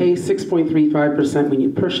you pay 6.35% when you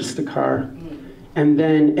purchase the car, and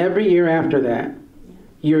then every year after that,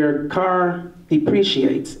 your car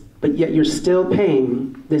depreciates, but yet you're still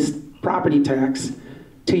paying this property tax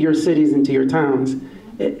to your cities and to your towns.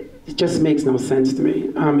 It just makes no sense to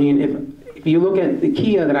me. I mean, if you look at the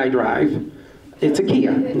Kia that I drive, it's a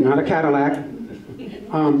Kia, not a Cadillac.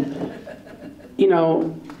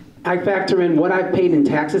 I factor in what I've paid in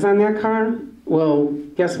taxes on that car. Well,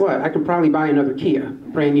 guess what? I can probably buy another Kia,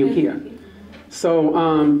 brand new Kia. So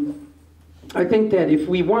I think that if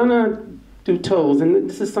we want to do tolls, and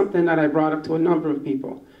this is something that I brought up to a number of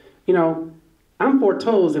people, you know, I'm for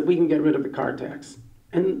tolls if we can get rid of the car tax.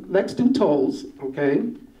 And let's do tolls, okay,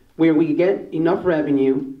 where we get enough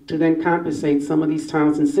revenue to then compensate some of these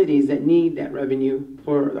towns and cities that need that revenue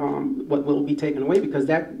for what will be taken away, because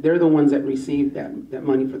they're the ones that receive that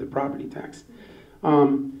money for the property tax.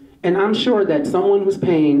 And I'm sure that someone who's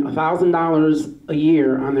paying $1,000 a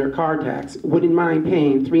year on their car tax wouldn't mind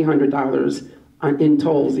paying $300 in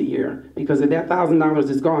tolls a year, because if that $1,000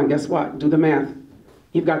 is gone, guess what? Do the math.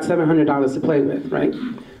 You've got $700 to play with, right?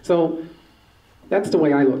 So that's the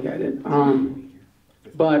way I look at it.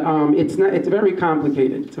 But it's very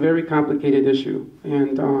complicated. It's a very complicated issue.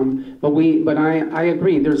 And but I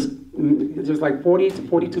agree. There's like 40 to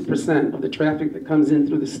 42% of the traffic that comes in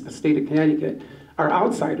through the state of Connecticut are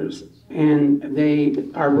outsiders, and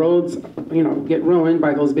our roads, you know, get ruined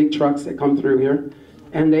by those big trucks that come through here,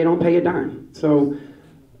 and they don't pay a dime. So,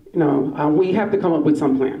 you know, we have to come up with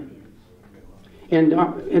some plan.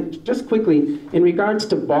 And just quickly, in regards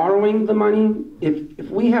to borrowing the money,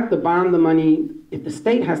 if we have to bond the money, if the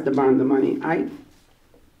state has to bond the money,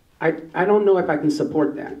 I don't know if I can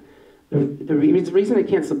support that. The reason I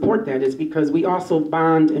can't support that is because we also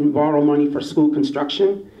bond and borrow money for school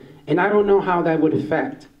construction, and I don't know how that would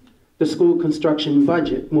affect the school construction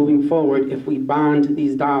budget moving forward if we bond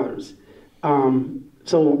these dollars.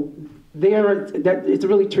 So it's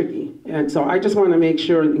really tricky. And so I just want to make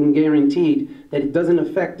sure and guaranteed that it doesn't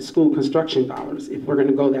affect the school construction dollars if we're going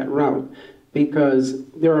to go that route. Because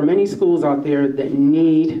there are many schools out there that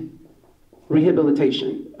need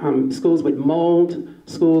rehabilitation. Schools with mold,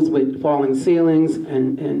 schools with falling ceilings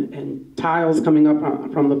and tiles coming up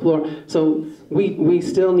from the floor. So we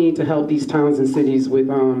still need to help these towns and cities with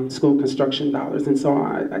school construction dollars. And so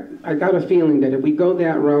I got a feeling that if we go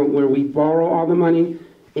that route where we borrow all the money,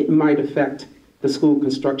 it might affect the school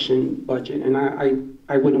construction budget. And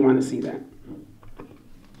I wouldn't want to see that.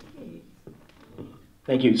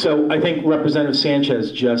 Thank you. So I think Representative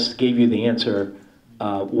Sanchez just gave you the answer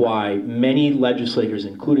why many legislators,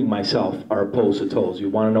 including myself, are opposed to tolls. You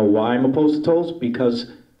want to know why I'm opposed to tolls?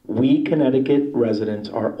 Because we Connecticut residents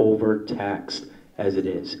are overtaxed as it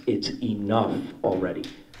is. It's enough already.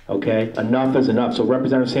 Okay? Enough is enough. So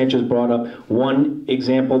Representative Sanchez brought up one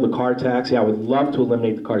example, the car tax. Yeah, I would love to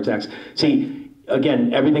eliminate the car tax. See,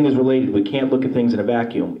 again, everything is related. We can't look at things in a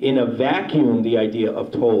vacuum. In a vacuum, the idea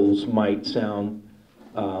of tolls might sound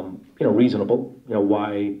reasonable. You know,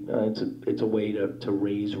 why it's a way to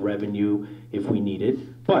raise revenue if we need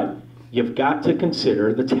it. But you've got to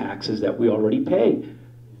consider the taxes that we already pay.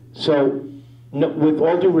 So, with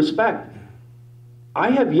all due respect,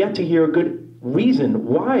 I have yet to hear a good reason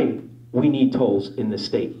why we need tolls in this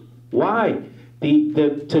state. Why?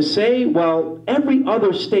 To say, well, every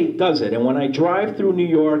other state does it, and when I drive through New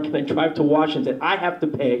York and I drive to Washington, I have to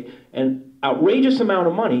pay an outrageous amount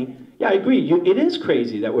of money. Yeah, I agree. It is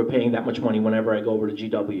crazy that we're paying that much money whenever I go over to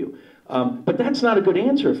GW. But that's not a good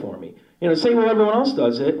answer for me. You know, say, well, everyone else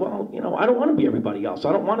does it. Well, you know, I don't want to be everybody else.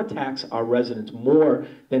 I don't want to tax our residents more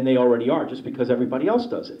than they already are just because everybody else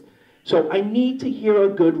does it. So I need to hear a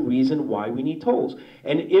good reason why we need tolls.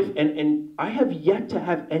 And I have yet to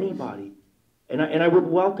have anybody, and I would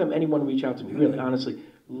welcome anyone to reach out to me, really, honestly.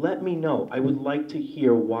 Let me know. I would like to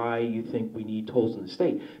hear why you think we need tolls in the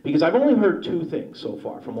state. Because I've only heard two things so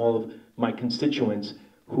far from all of my constituents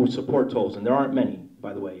who support tolls, and there aren't many,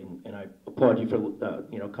 by the way, and I applaud you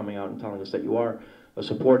for coming out and telling us that you are a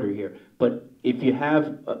supporter here. But if you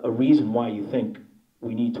have a reason why you think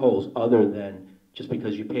we need tolls other than just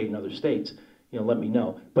because you pay in other states, let me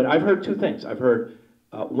know. But I've heard two things. I've heard,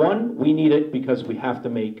 one, we need it because we have to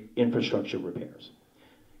make infrastructure repairs.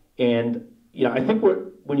 And I think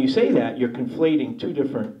when you say that, you're conflating two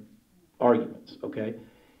different arguments, okay?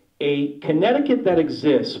 A Connecticut that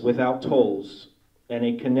exists without tolls and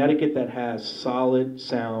a Connecticut that has solid,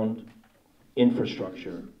 sound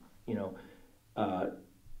infrastructure,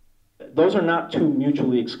 those are not two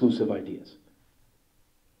mutually exclusive ideas.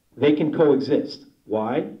 They can coexist.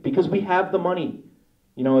 Why? Because we have the money.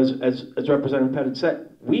 As Representative Pettit said,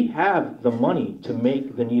 we have the money to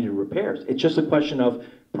make the needed repairs. It's just a question of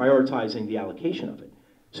prioritizing the allocation of it.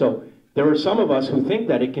 So there are some of us who think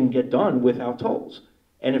that it can get done without tolls.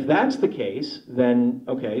 And if that's the case, then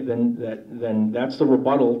okay, then that's the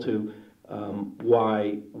rebuttal to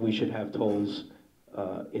why we should have tolls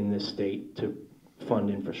in this state to fund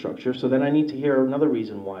infrastructure. So then I need to hear another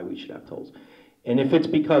reason why we should have tolls. And if it's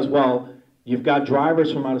because, well, you've got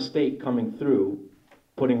drivers from out of state coming through,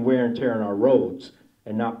 putting wear and tear on our roads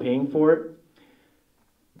and not paying for it,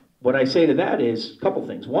 what I say to that is a couple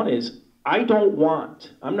things. One is, I'm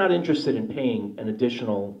not interested in paying an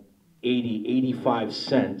additional 80, 85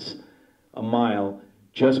 cents a mile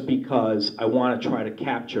just because I want to try to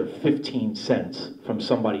capture 15 cents from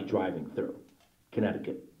somebody driving through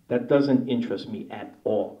Connecticut. That doesn't interest me at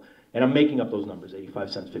all. And I'm making up those numbers,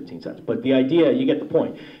 85 cents, 15 cents. But the idea, you get the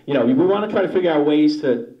point. You know, we want to try to figure out ways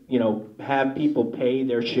to, you know, have people pay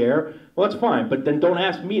their share. Well, that's fine, but then don't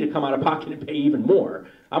ask me to come out of pocket and pay even more.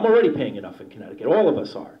 I'm already paying enough in Connecticut. All of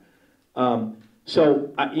us are.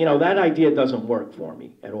 You know, that idea doesn't work for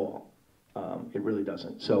me at all. It really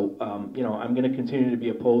doesn't. So, you know, I'm going to continue to be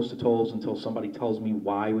opposed to tolls until somebody tells me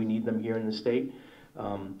why we need them here in the state.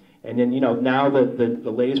 And then, you know, now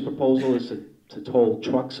the latest proposal is to toll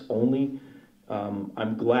trucks only.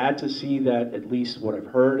 I'm glad to see that, at least what I've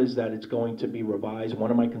heard is that it's going to be revised.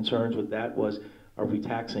 One of my concerns with that was, are we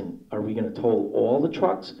going to toll all the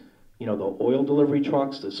trucks? You know, the oil delivery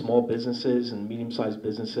trucks, the small businesses and medium-sized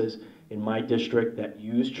businesses in my district that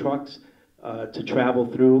use trucks to travel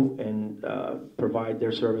through and provide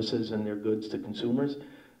their services and their goods to consumers.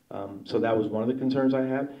 So that was one of the concerns I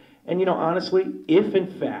had. And, you know, honestly, if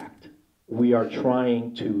in fact we are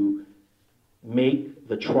trying to make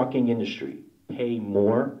the trucking industry pay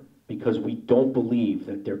more because we don't believe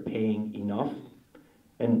that they're paying enough,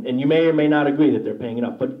 and you may or may not agree that they're paying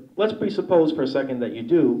enough, but let's presuppose for a second that you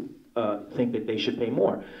do think that they should pay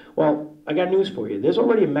more. Well, I got news for you. There's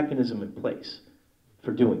already a mechanism in place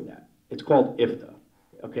for doing that. It's called IFTA.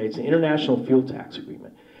 Okay, it's an International Fuel Tax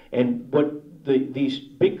Agreement. And what these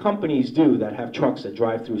big companies do that have trucks that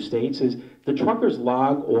drive through states is the truckers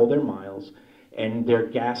log all their miles, and their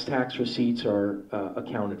gas tax receipts are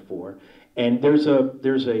accounted for. And there's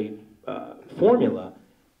a formula,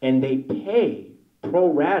 and they pay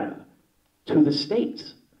pro rata to the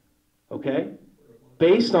states, okay,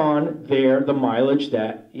 based on the mileage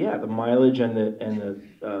that the mileage and the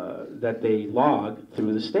that they log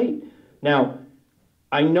through the state. Now,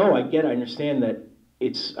 I understand that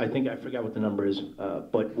I forgot what the number is,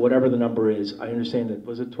 but whatever the number is, I understand that,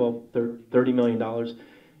 was it $30 million?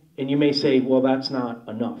 And you may say, well, that's not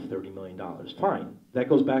enough, $30 million. Fine, that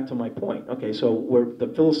goes back to my point. Okay, so the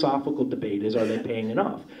philosophical debate is, are they paying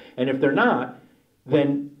enough? And if they're not,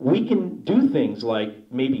 then we can do things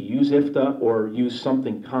like maybe use IFTA or use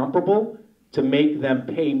something comparable to make them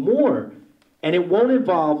pay more. And it won't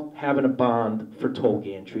involve having a bond for toll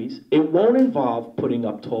gantries. It won't involve putting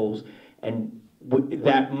up tolls and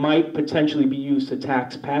that might potentially be used to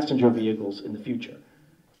tax passenger vehicles in the future.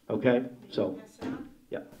 Okay? So,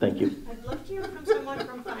 yeah, thank you. I'd love to hear from someone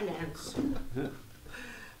from finance.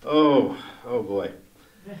 Oh boy.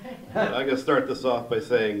 I'm going to start this off by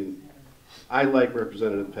saying I like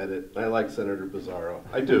Representative Pettit. I like Senator Bizzarro.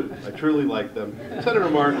 I do. I truly like them. Senator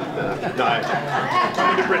Martin, I'm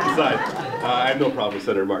on the Britain side. I have no problem with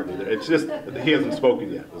Senator Martin either. It's just he hasn't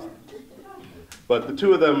spoken yet. But the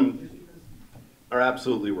two of them are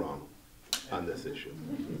absolutely wrong on this issue.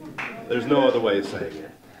 There's no other way of saying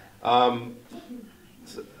it.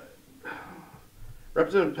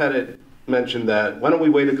 Representative Pettit mentioned that, why don't we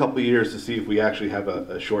wait a couple of years to see if we actually have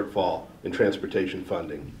a shortfall in transportation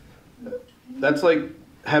funding. That's like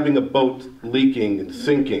having a boat leaking and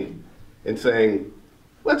sinking and saying,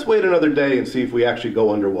 let's wait another day and see if we actually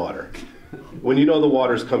go underwater, when you know the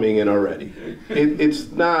water's coming in already.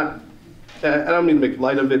 It's not, I don't mean to make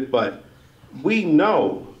light of it, but we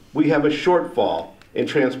know we have a shortfall in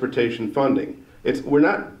transportation funding. We're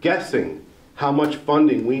not guessing how much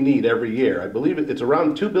funding we need every year. I believe it's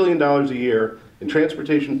around $2 billion a year in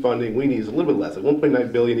transportation funding. We need is a little bit less, like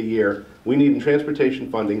 $1.9 billion a year. We need in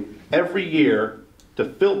transportation funding every year to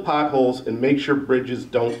fill potholes and make sure bridges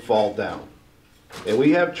don't fall down. And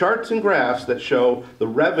we have charts and graphs that show the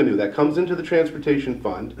revenue that comes into the transportation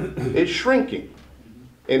fund is shrinking.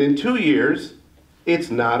 And in 2 years,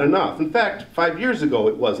 it's not enough. In fact, 5 years ago,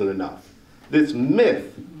 it wasn't enough. This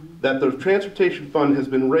myth that the transportation fund has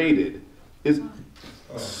been raided is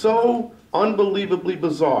so unbelievably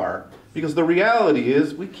bizarre, because the reality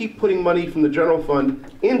is we keep putting money from the general fund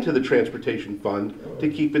into the transportation fund to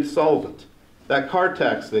keep it solvent. That car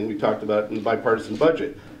tax thing we talked about in the bipartisan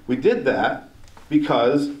budget, we did that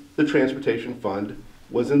because the transportation fund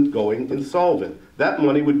wasn't going insolvent. That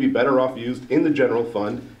money would be better off used in the general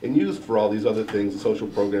fund and used for all these other things, social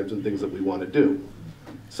programs and things that we want to do.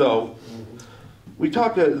 So we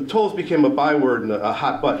talked, tolls became a byword and a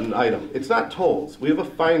hot button item. It's not tolls. We have a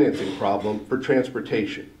financing problem for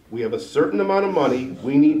transportation. We have a certain amount of money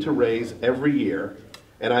we need to raise every year,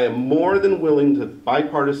 and I am more than willing to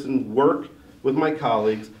bipartisan work with my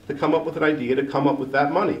colleagues to come up with an idea to come up with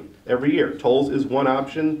that money every year. Tolls is one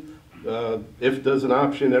option. if there's an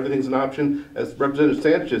option, everything's an option. As Representative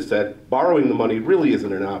Sanchez said, borrowing the money really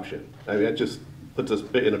isn't an option. I mean, that just puts us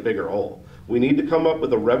in a bigger hole. We need to come up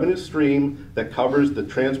with a revenue stream that covers the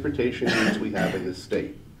transportation needs we have in this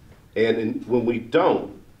state. And when we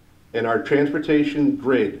don't, and our transportation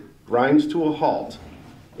grid grinds to a halt,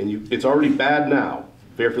 and it's already bad now.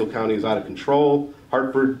 Fairfield County is out of control.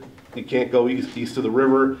 Hartford, you can't go east of the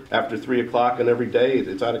river after 3 o'clock on every day.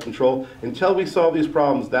 It's out of control. Until we solve these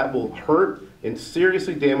problems, that will hurt and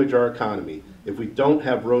seriously damage our economy if we don't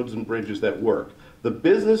have roads and bridges that work. The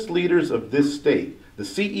business leaders of this state, the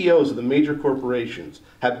CEOs of the major corporations,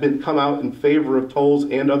 have come out in favor of tolls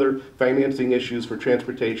and other financing issues for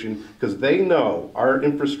transportation because they know our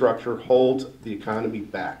infrastructure holds the economy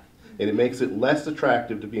back and it makes it less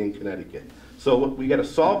attractive to be in Connecticut. So we got to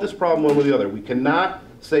solve this problem one way or the other. We cannot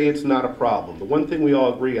say it's not a problem. The one thing we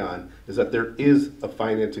all agree on is that there is a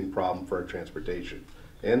financing problem for our transportation.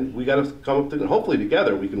 And we got to come up to, hopefully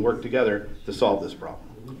together, we can work together to solve this problem.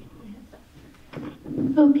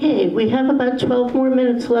 Okay, we have about 12 more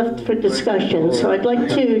minutes left for discussion, so I'd like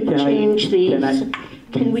to change these.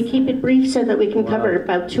 Can we keep it brief so that we can cover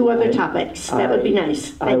about 2 other topics? That would be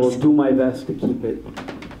nice. Thanks. I will do my best to keep it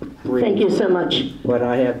brief. Thank you so much. But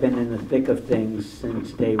I have been in the thick of things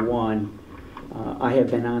since day one. I have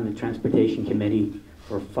been on the Transportation Committee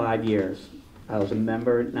for 5 years. I was a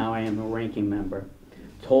member, now I am a ranking member.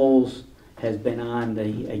 Tolls has been on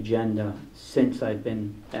the agenda since I've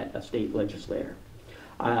been a state legislator.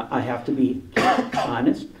 I have to be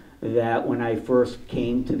honest that when I first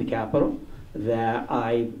came to the Capitol, that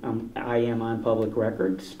I am on public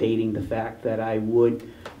record stating the fact that I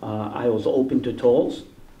was open to tolls,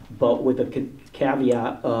 but with a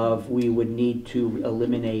caveat of we would need to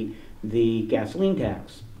eliminate the gasoline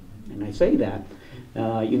tax. And I say that,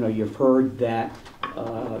 you've heard that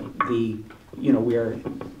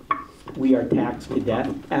we are taxed to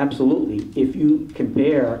death. Absolutely. If you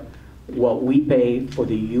compare what we pay for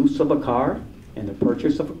the use of a car and the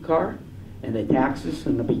purchase of a car and the taxes,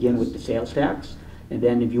 and to begin with the sales tax, and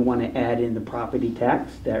then if you want to add in the property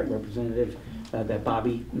tax that Representative that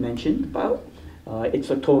Bobby mentioned about, it's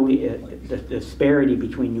a totally the disparity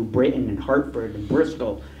between New Britain and Hartford and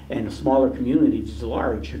Bristol and the smaller communities is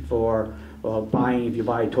large for if you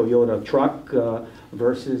buy a Toyota truck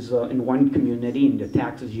versus in one community and the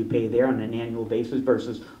taxes you pay there on an annual basis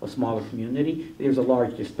versus a smaller community, there's a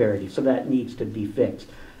large disparity. So that needs to be fixed.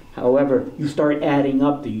 However, you start adding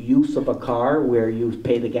up the use of a car where you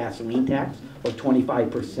pay the gasoline tax of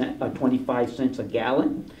 25 cents a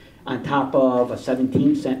gallon on top of a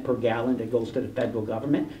 17-cent per gallon that goes to the federal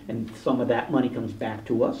government, and some of that money comes back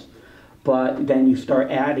to us. But then you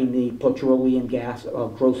start adding the petroleum gas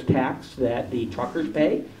gross tax that the truckers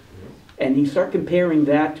pay, and you start comparing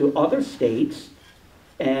that to other states,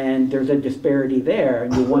 and there's a disparity there,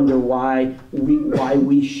 and you wonder why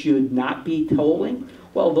we should not be tolling.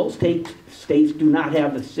 Well, those states do not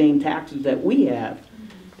have the same taxes that we have,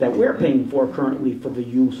 that we're paying for currently for the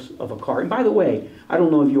use of a car. And by the way, I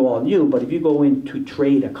don't know if you all knew, but if you go in to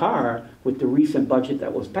trade a car with the recent budget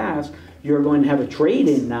that was passed, you're going to have a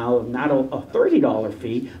trade-in now of not a $30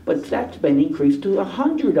 fee, but that's been increased to a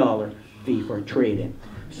 $100 fee for a trade-in.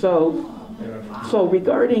 So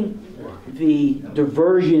regarding the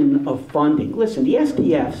diversion of funding, listen, the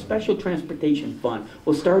STF, Special Transportation Fund,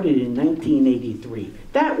 was started in 1983.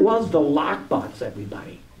 That was the lockbox,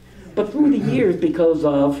 everybody. But through the years, because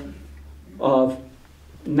of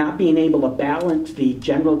not being able to balance the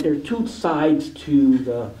general, there are 2 sides to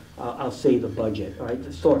the, I'll say the budget, all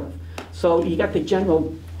right, sort of. So you got the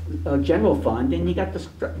general fund, and you got the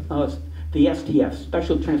STF,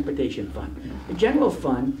 Special Transportation Fund. The general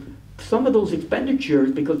fund, some of those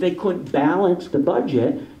expenditures, because they couldn't balance the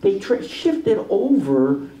budget, they shifted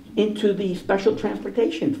over into the Special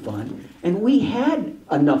Transportation Fund, and we had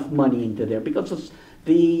enough money into there because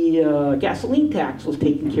the gasoline tax was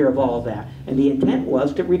taking care of all that, and the intent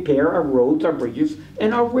was to repair our roads, our bridges,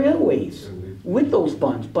 and our railways with those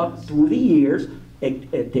funds. But through the years,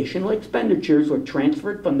 additional expenditures were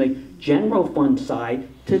transferred from the general fund side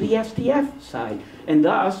to the STF side, and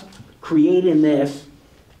thus creating this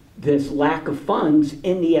lack of funds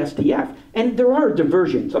in the STF. And there are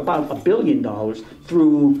diversions, about $1 billion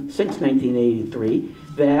since 1983,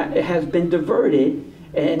 that has been diverted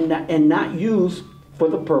and not used for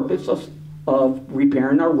the purpose of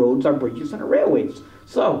repairing our roads, our bridges, and our railways.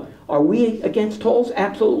 So, are we against tolls?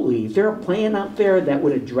 Absolutely. Is there a plan out there that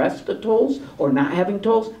would address the tolls or not having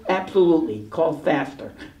tolls? Absolutely. Call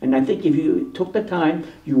faster. And I think if you took the time,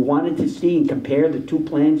 you wanted to see and compare the 2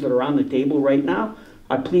 plans that are on the table right now,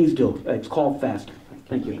 please do. It's called faster.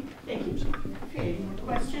 Thank you. Thank you. Okay, any more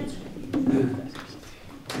questions?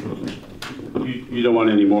 You don't want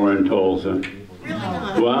any more on tolls, huh?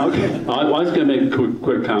 Well, okay. I was going to make a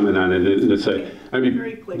quick comment on it and say, I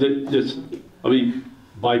mean, I'll be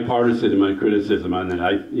bipartisan in my criticism on that.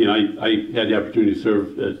 I had the opportunity to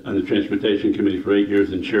serve on the Transportation Committee for 8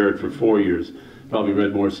 years and chair it for 4 years. Probably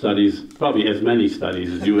read more studies, probably as many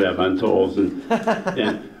studies as you have on tolls.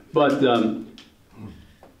 But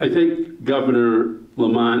I think Governor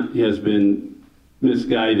Lamont has been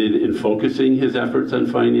misguided in focusing his efforts on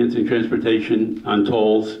financing transportation on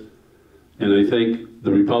tolls. And I think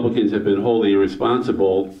the Republicans have been wholly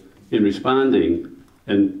irresponsible in responding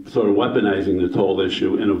and sort of weaponizing the toll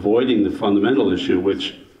issue and avoiding the fundamental issue,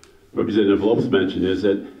 which Representative Lopes mentioned, is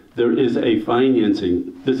that there is a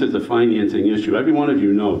financing, this is a financing issue. Every one of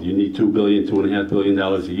you knows you need $2 billion, $2.5 billion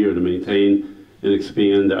a year to maintain and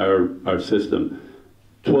expand our system.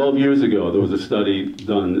 12 years ago, there was a study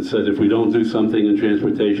done that said if we don't do something in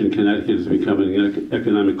transportation, Connecticut is becoming an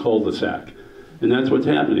economic cul-de-sac. And that's what's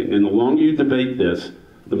happening. And the longer you debate this,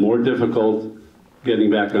 the more difficult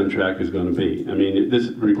getting back on track is going to be. I mean, this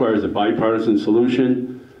requires a bipartisan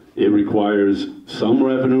solution. It requires some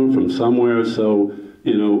revenue from somewhere. So,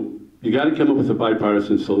 you got to come up with a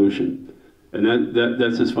bipartisan solution. And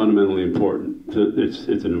that's just fundamentally important. It's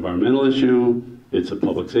an environmental issue. It's a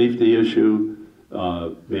public safety issue.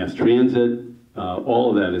 Mass transit. All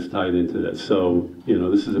of that is tied into this. So,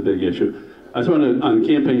 this is a big issue. I just want to, on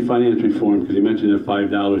campaign finance reform, because you mentioned the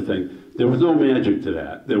 $5 thing, there was no magic to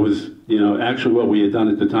that. There was, actually what we had done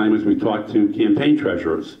at the time is we talked to campaign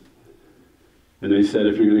treasurers. And they said,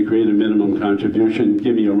 if you're going to create a minimum contribution,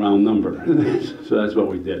 give me a round number. So that's what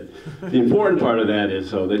we did. The important part of that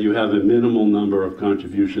is, though, that you have a minimal number of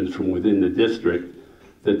contributions from within the district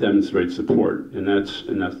that demonstrate support. And that's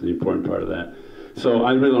the important part of that. So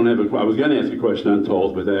I really don't have I was going to ask a question on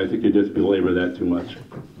tolls, but I think you just belabor that too much.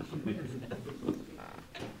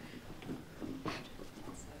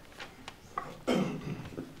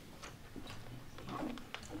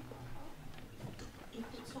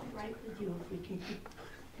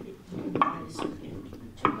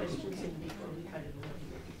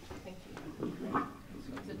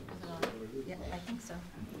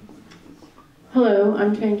 Hello,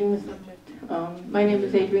 I'm changing the subject. My name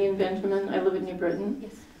is Adrienne Benjamin. I live in New Britain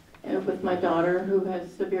with my daughter who has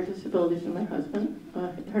severe disabilities and my husband.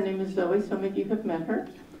 Her name is Zoe. Some of you have met her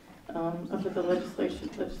up at the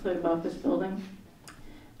Legislative Office building.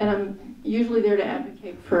 And I'm usually there to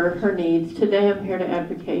advocate for her needs. Today I'm here to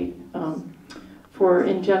advocate for,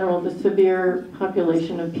 in general, the severe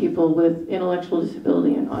population of people with intellectual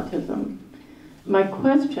disability and autism. My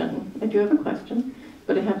question, I do have a question,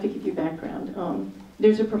 but I have to give you background.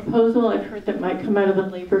 There's a proposal I've heard that might come out of the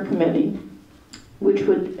Labor Committee, which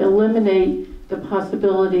would eliminate the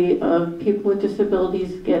possibility of people with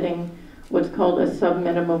disabilities getting what's called a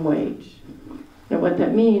sub-minimum wage. Now what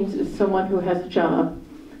that means is someone who has a job,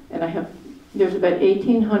 and there's about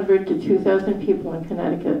 1,800 to 2,000 people in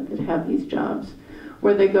Connecticut that have these jobs,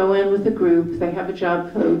 where they go in with a group, they have a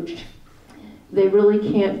job coach, they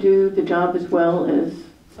really can't do the job as well as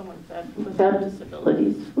someone without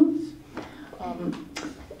disabilities. Oops.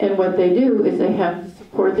 And what they do is they have to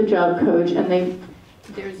support the job coach, and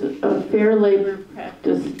there's a fair labor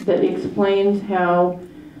practice that explains how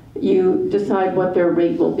you decide what their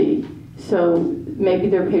rate will be. So maybe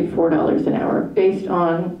they're paid $4 an hour based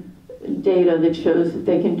on data that shows that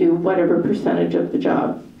they can do whatever percentage of the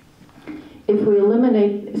job. If we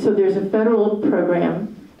eliminate, so there's a federal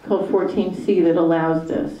program called 14C that allows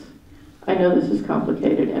this. I know this is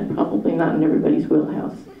complicated and probably not in everybody's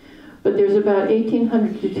wheelhouse. But there's about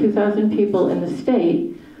 1,800 to 2,000 people in the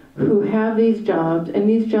state who have these jobs, and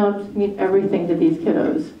these jobs mean everything to these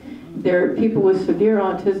kiddos. They're people with severe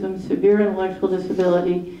autism, severe intellectual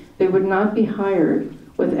disability. They would not be hired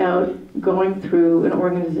without going through an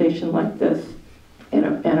organization like this and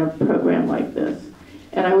a program like this.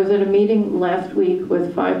 And I was at a meeting last week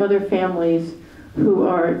with 5 other families who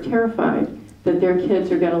are terrified that their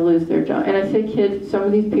kids are going to lose their job. And I say kids, some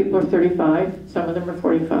of these people are 35, some of them are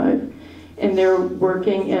 45, and they're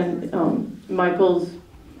working in Michael's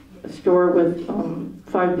store with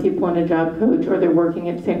 5 people and a job coach, or they're working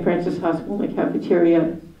at St. Francis Hospital in the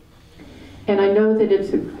cafeteria. And I know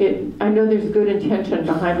that I know there's good intention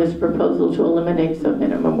behind this proposal to eliminate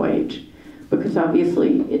sub-minimum wage, because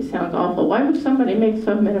obviously it sounds awful. Why would somebody make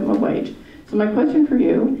sub-minimum wage? So my question for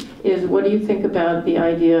you is, what do you think about the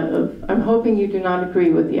idea of, I'm hoping you do not agree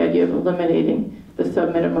with the idea of eliminating the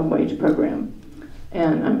sub-minimum wage program.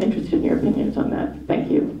 And I'm interested in your opinions on that.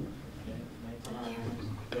 Thank you.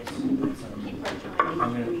 keep our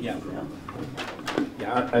time. Yeah.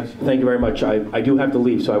 Yeah, thank you very much. I do have to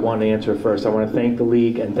leave, so I want to answer first. I want to thank the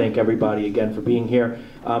league and thank everybody again for being here.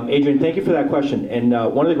 Adrian, thank you for that question. And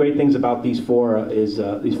one of the great things about these forums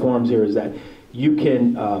here is that you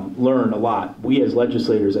can learn a lot. We as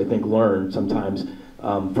legislators, I think, learn sometimes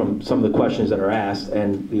from some of the questions that are asked,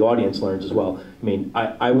 and the audience learns as well. I mean,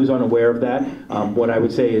 I was unaware of that. What I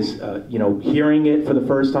would say is, hearing it for the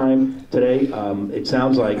first time today, it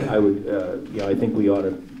sounds like I think we ought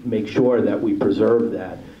to make sure that we preserve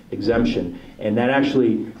that exemption, and that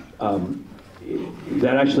actually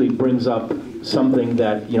brings up something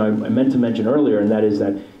that I meant to mention earlier, and that is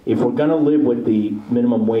that if we're going to live with the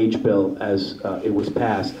minimum wage bill as it was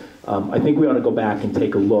passed, I think we ought to go back and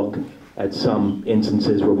take a look at some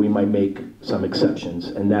instances where we might make some exceptions,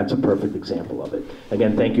 and that's a perfect example of it.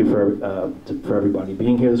 Again, thank you for everybody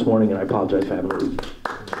being here this morning, and I apologize for having to leave.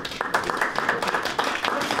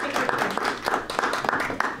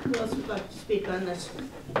 Who else would like to speak on this?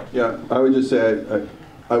 Yeah, I would just say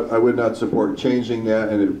I would not support changing that,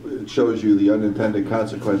 and it shows you the unintended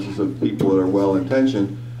consequences of people that are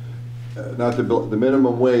well-intentioned. Not to build the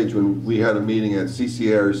minimum wage. When we had a meeting at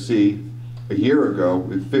CCRC a year ago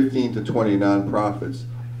with 15 to 20 nonprofits,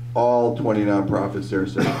 all 20 nonprofits there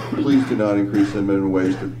said, please do not increase the minimum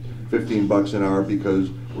wage to $15 an hour because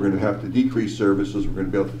we're going to have to decrease services. We're going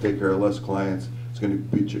to be able to take care of less clients. It's going to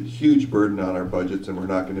be a huge burden on our budgets, and we're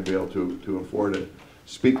not going to be able to afford it.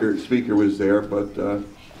 Speaker was there, but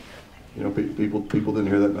people didn't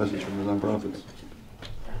hear that message from the nonprofits.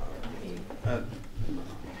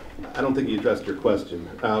 I don't think you addressed your question.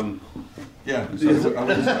 Yeah, I said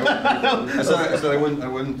I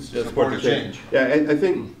wouldn't support a change. Yeah, I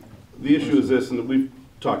think the issue is this, and we've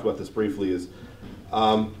talked about this briefly, is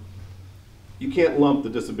you can't lump the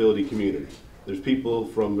disability community. There's people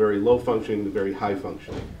from very low functioning to very high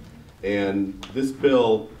functioning. And this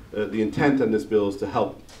bill, the intent on this bill is to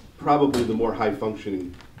help probably the more high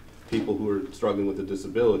functioning people who are struggling with a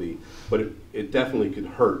disability, but it definitely could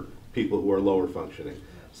hurt people who are lower functioning.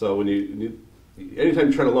 So when anytime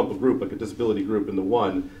you try to lump a group, like a disability group, into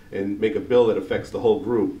one and make a bill that affects the whole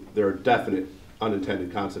group, there are definite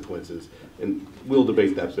unintended consequences. And we'll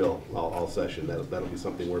debate that bill all session. That'll be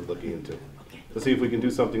something worth looking into. To see if we can do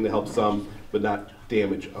something to help some, but not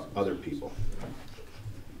damage other people.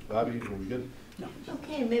 Bobby, are we good? No.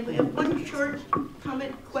 Okay, maybe we have one short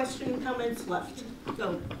comments left.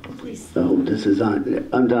 Go, please. So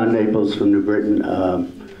I'm Don Naples from New Britain.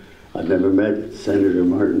 I've never met Senator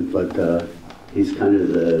Martin, but he's kind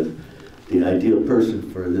of the ideal person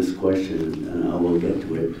for this question, and I will get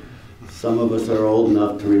to it. Some of us are old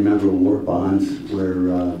enough to remember war bonds where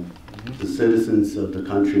the citizens of the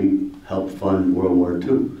country helped fund World War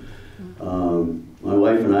II. My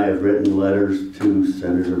wife and I have written letters to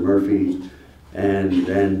Senator Murphy and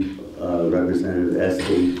then Representative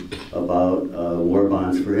Esty about war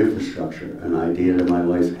bonds for infrastructure, an idea that my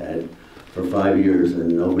wife's had for 5 years, and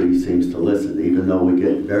nobody seems to listen, even though we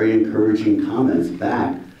get very encouraging comments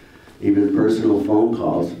back, even personal phone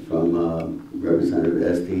calls from Representative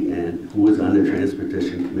Esty, and who was on the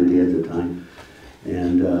Transportation Committee at the time,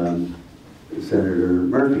 and Senator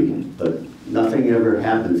Murphy, but nothing ever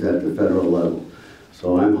happens at the federal level.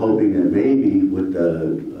 So I'm hoping that maybe with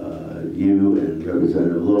you and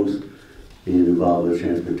Representative Lopes being involved with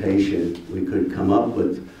transportation, we could come up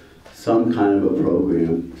with some kind of a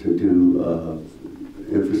program to do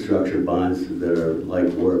infrastructure bonds that are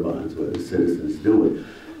like war bonds, where the citizens do it.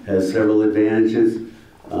 Has several advantages.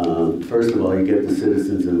 First of all, you get the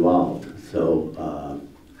citizens involved, so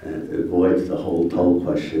and it avoids the whole toll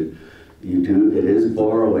question. It is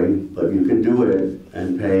borrowing, but you can do it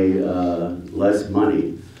and pay less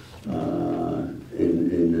money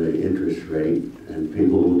in the interest rate, and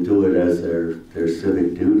people will do it as their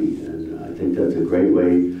civic duty, and I think that's a great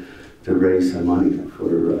way to raise some money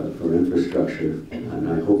for infrastructure, and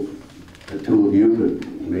I hope the two of you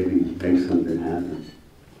could maybe make something happen.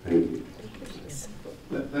 Thank you.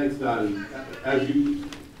 Thanks, Don. As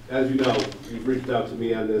you know, you've reached out to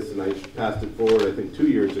me on this, and I passed it forward, I think, 2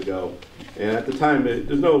 years ago. And at the time,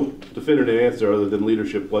 there's no definitive answer other than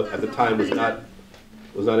leadership at the time was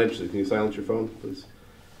not interested. Can you silence your phone, please?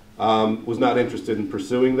 Was not interested in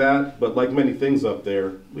pursuing that. But like many things up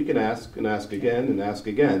there, we can ask and ask again and ask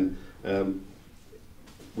again.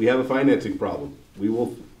 We have a financing problem. We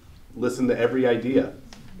will listen to every idea,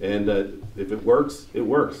 and if it works, it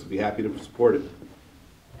works. Be happy to support it.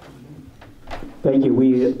 Thank you.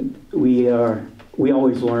 We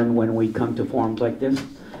always learn when we come to forums like this,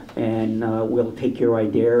 and we'll take your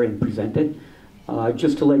idea and present it.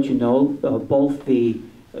 Just to let you know, both the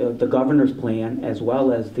the governor's plan, as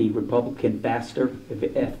well as the Republican FASTR,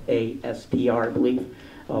 F-A-S-T-R, I believe,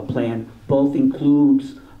 plan, both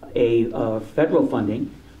includes a federal funding,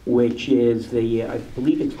 which is the, I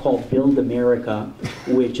believe it's called Build America,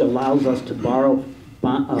 which allows us to borrow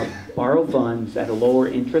funds at a lower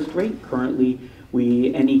interest rate. Currently,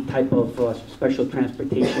 any type of special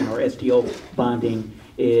transportation or STO bonding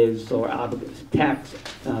is, or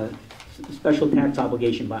special tax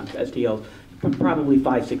obligation bonds, STOs, probably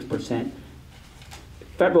 5-6%.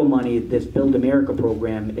 Federal money, this Build America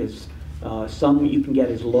program is some you can get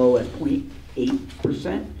as low as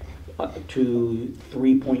 0.8% to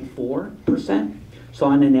 3.4%. So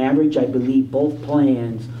on an average, I believe both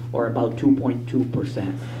plans are about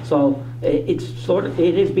 2.2%. So it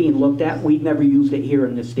is being looked at. We've never used it here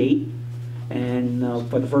in the state, and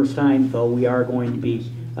for the first time, though, we are going to be.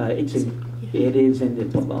 It is in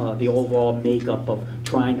the overall makeup of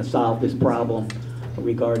trying to solve this problem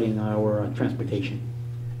regarding our transportation.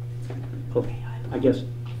 Okay, I guess.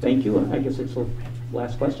 Thank you. I guess it's the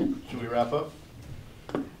last question. Should we wrap up?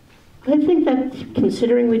 I think that,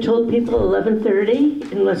 considering we told people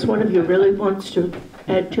 11:30, unless one of you really wants to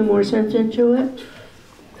add 2 more cents into it,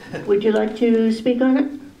 would you like to speak on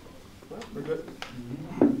it? Well, we're good.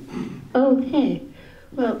 Okay.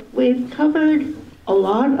 Well, we've covered a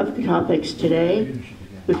lot of the topics today.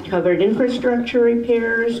 We've covered infrastructure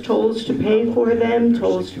repairs, tolls to pay for them,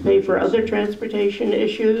 tolls to pay for other transportation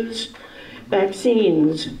issues,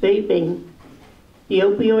 vaccines, vaping. The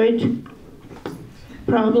opioid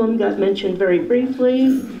problem got mentioned very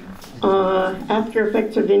briefly. After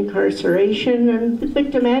effects of incarceration and the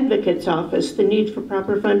Victim Advocate's Office, the need for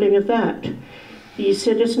proper funding of that. The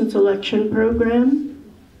Citizens Election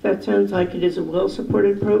Program, that sounds like it is a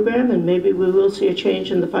well-supported program, and maybe we will see a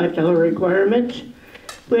change in the $5 requirement.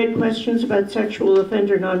 We had questions about sexual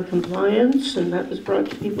offender noncompliance, and that was brought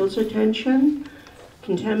to people's attention.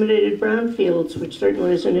 Contaminated brownfields, which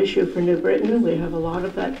certainly is an issue for New Britain. We have a lot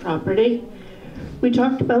of that property. We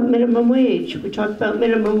talked about minimum wage. We talked about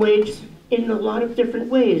minimum wage in a lot of different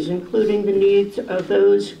ways, including the needs of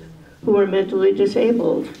those who are mentally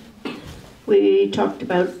disabled. We talked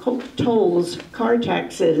about tolls, car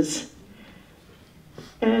taxes,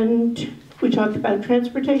 and we talked about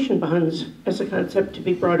transportation bonds as a concept to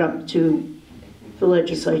be brought up to the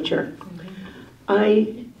legislature.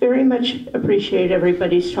 I very much appreciate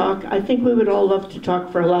everybody's talk. I think we would all love to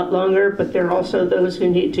talk for a lot longer, but there are also those who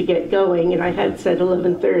need to get going, and I had said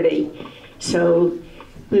 11:30. So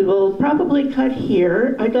we will probably cut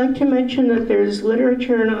here. I'd like to mention that there's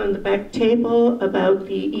literature on the back table about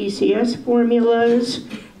the ECS formulas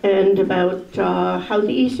and about how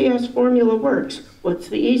the ECS formula works. What's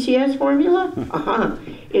the ECS formula?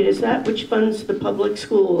 It is that which funds the public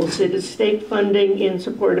schools. It is state funding in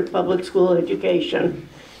support of public school education.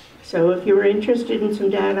 So if you were interested in some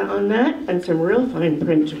data on that and some real fine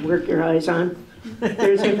print to work your eyes on,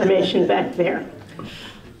 there's information back there.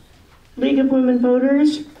 League of Women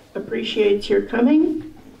Voters appreciates your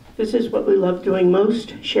coming. This is what we love doing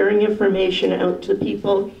most, sharing information out to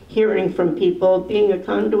people, hearing from people, being a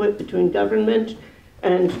conduit between government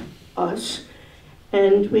and us.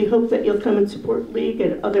 And we hope that you'll come and support League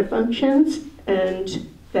at other functions, and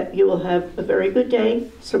that you will have a very good day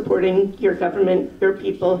supporting your government, your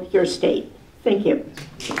people, your state. Thank you.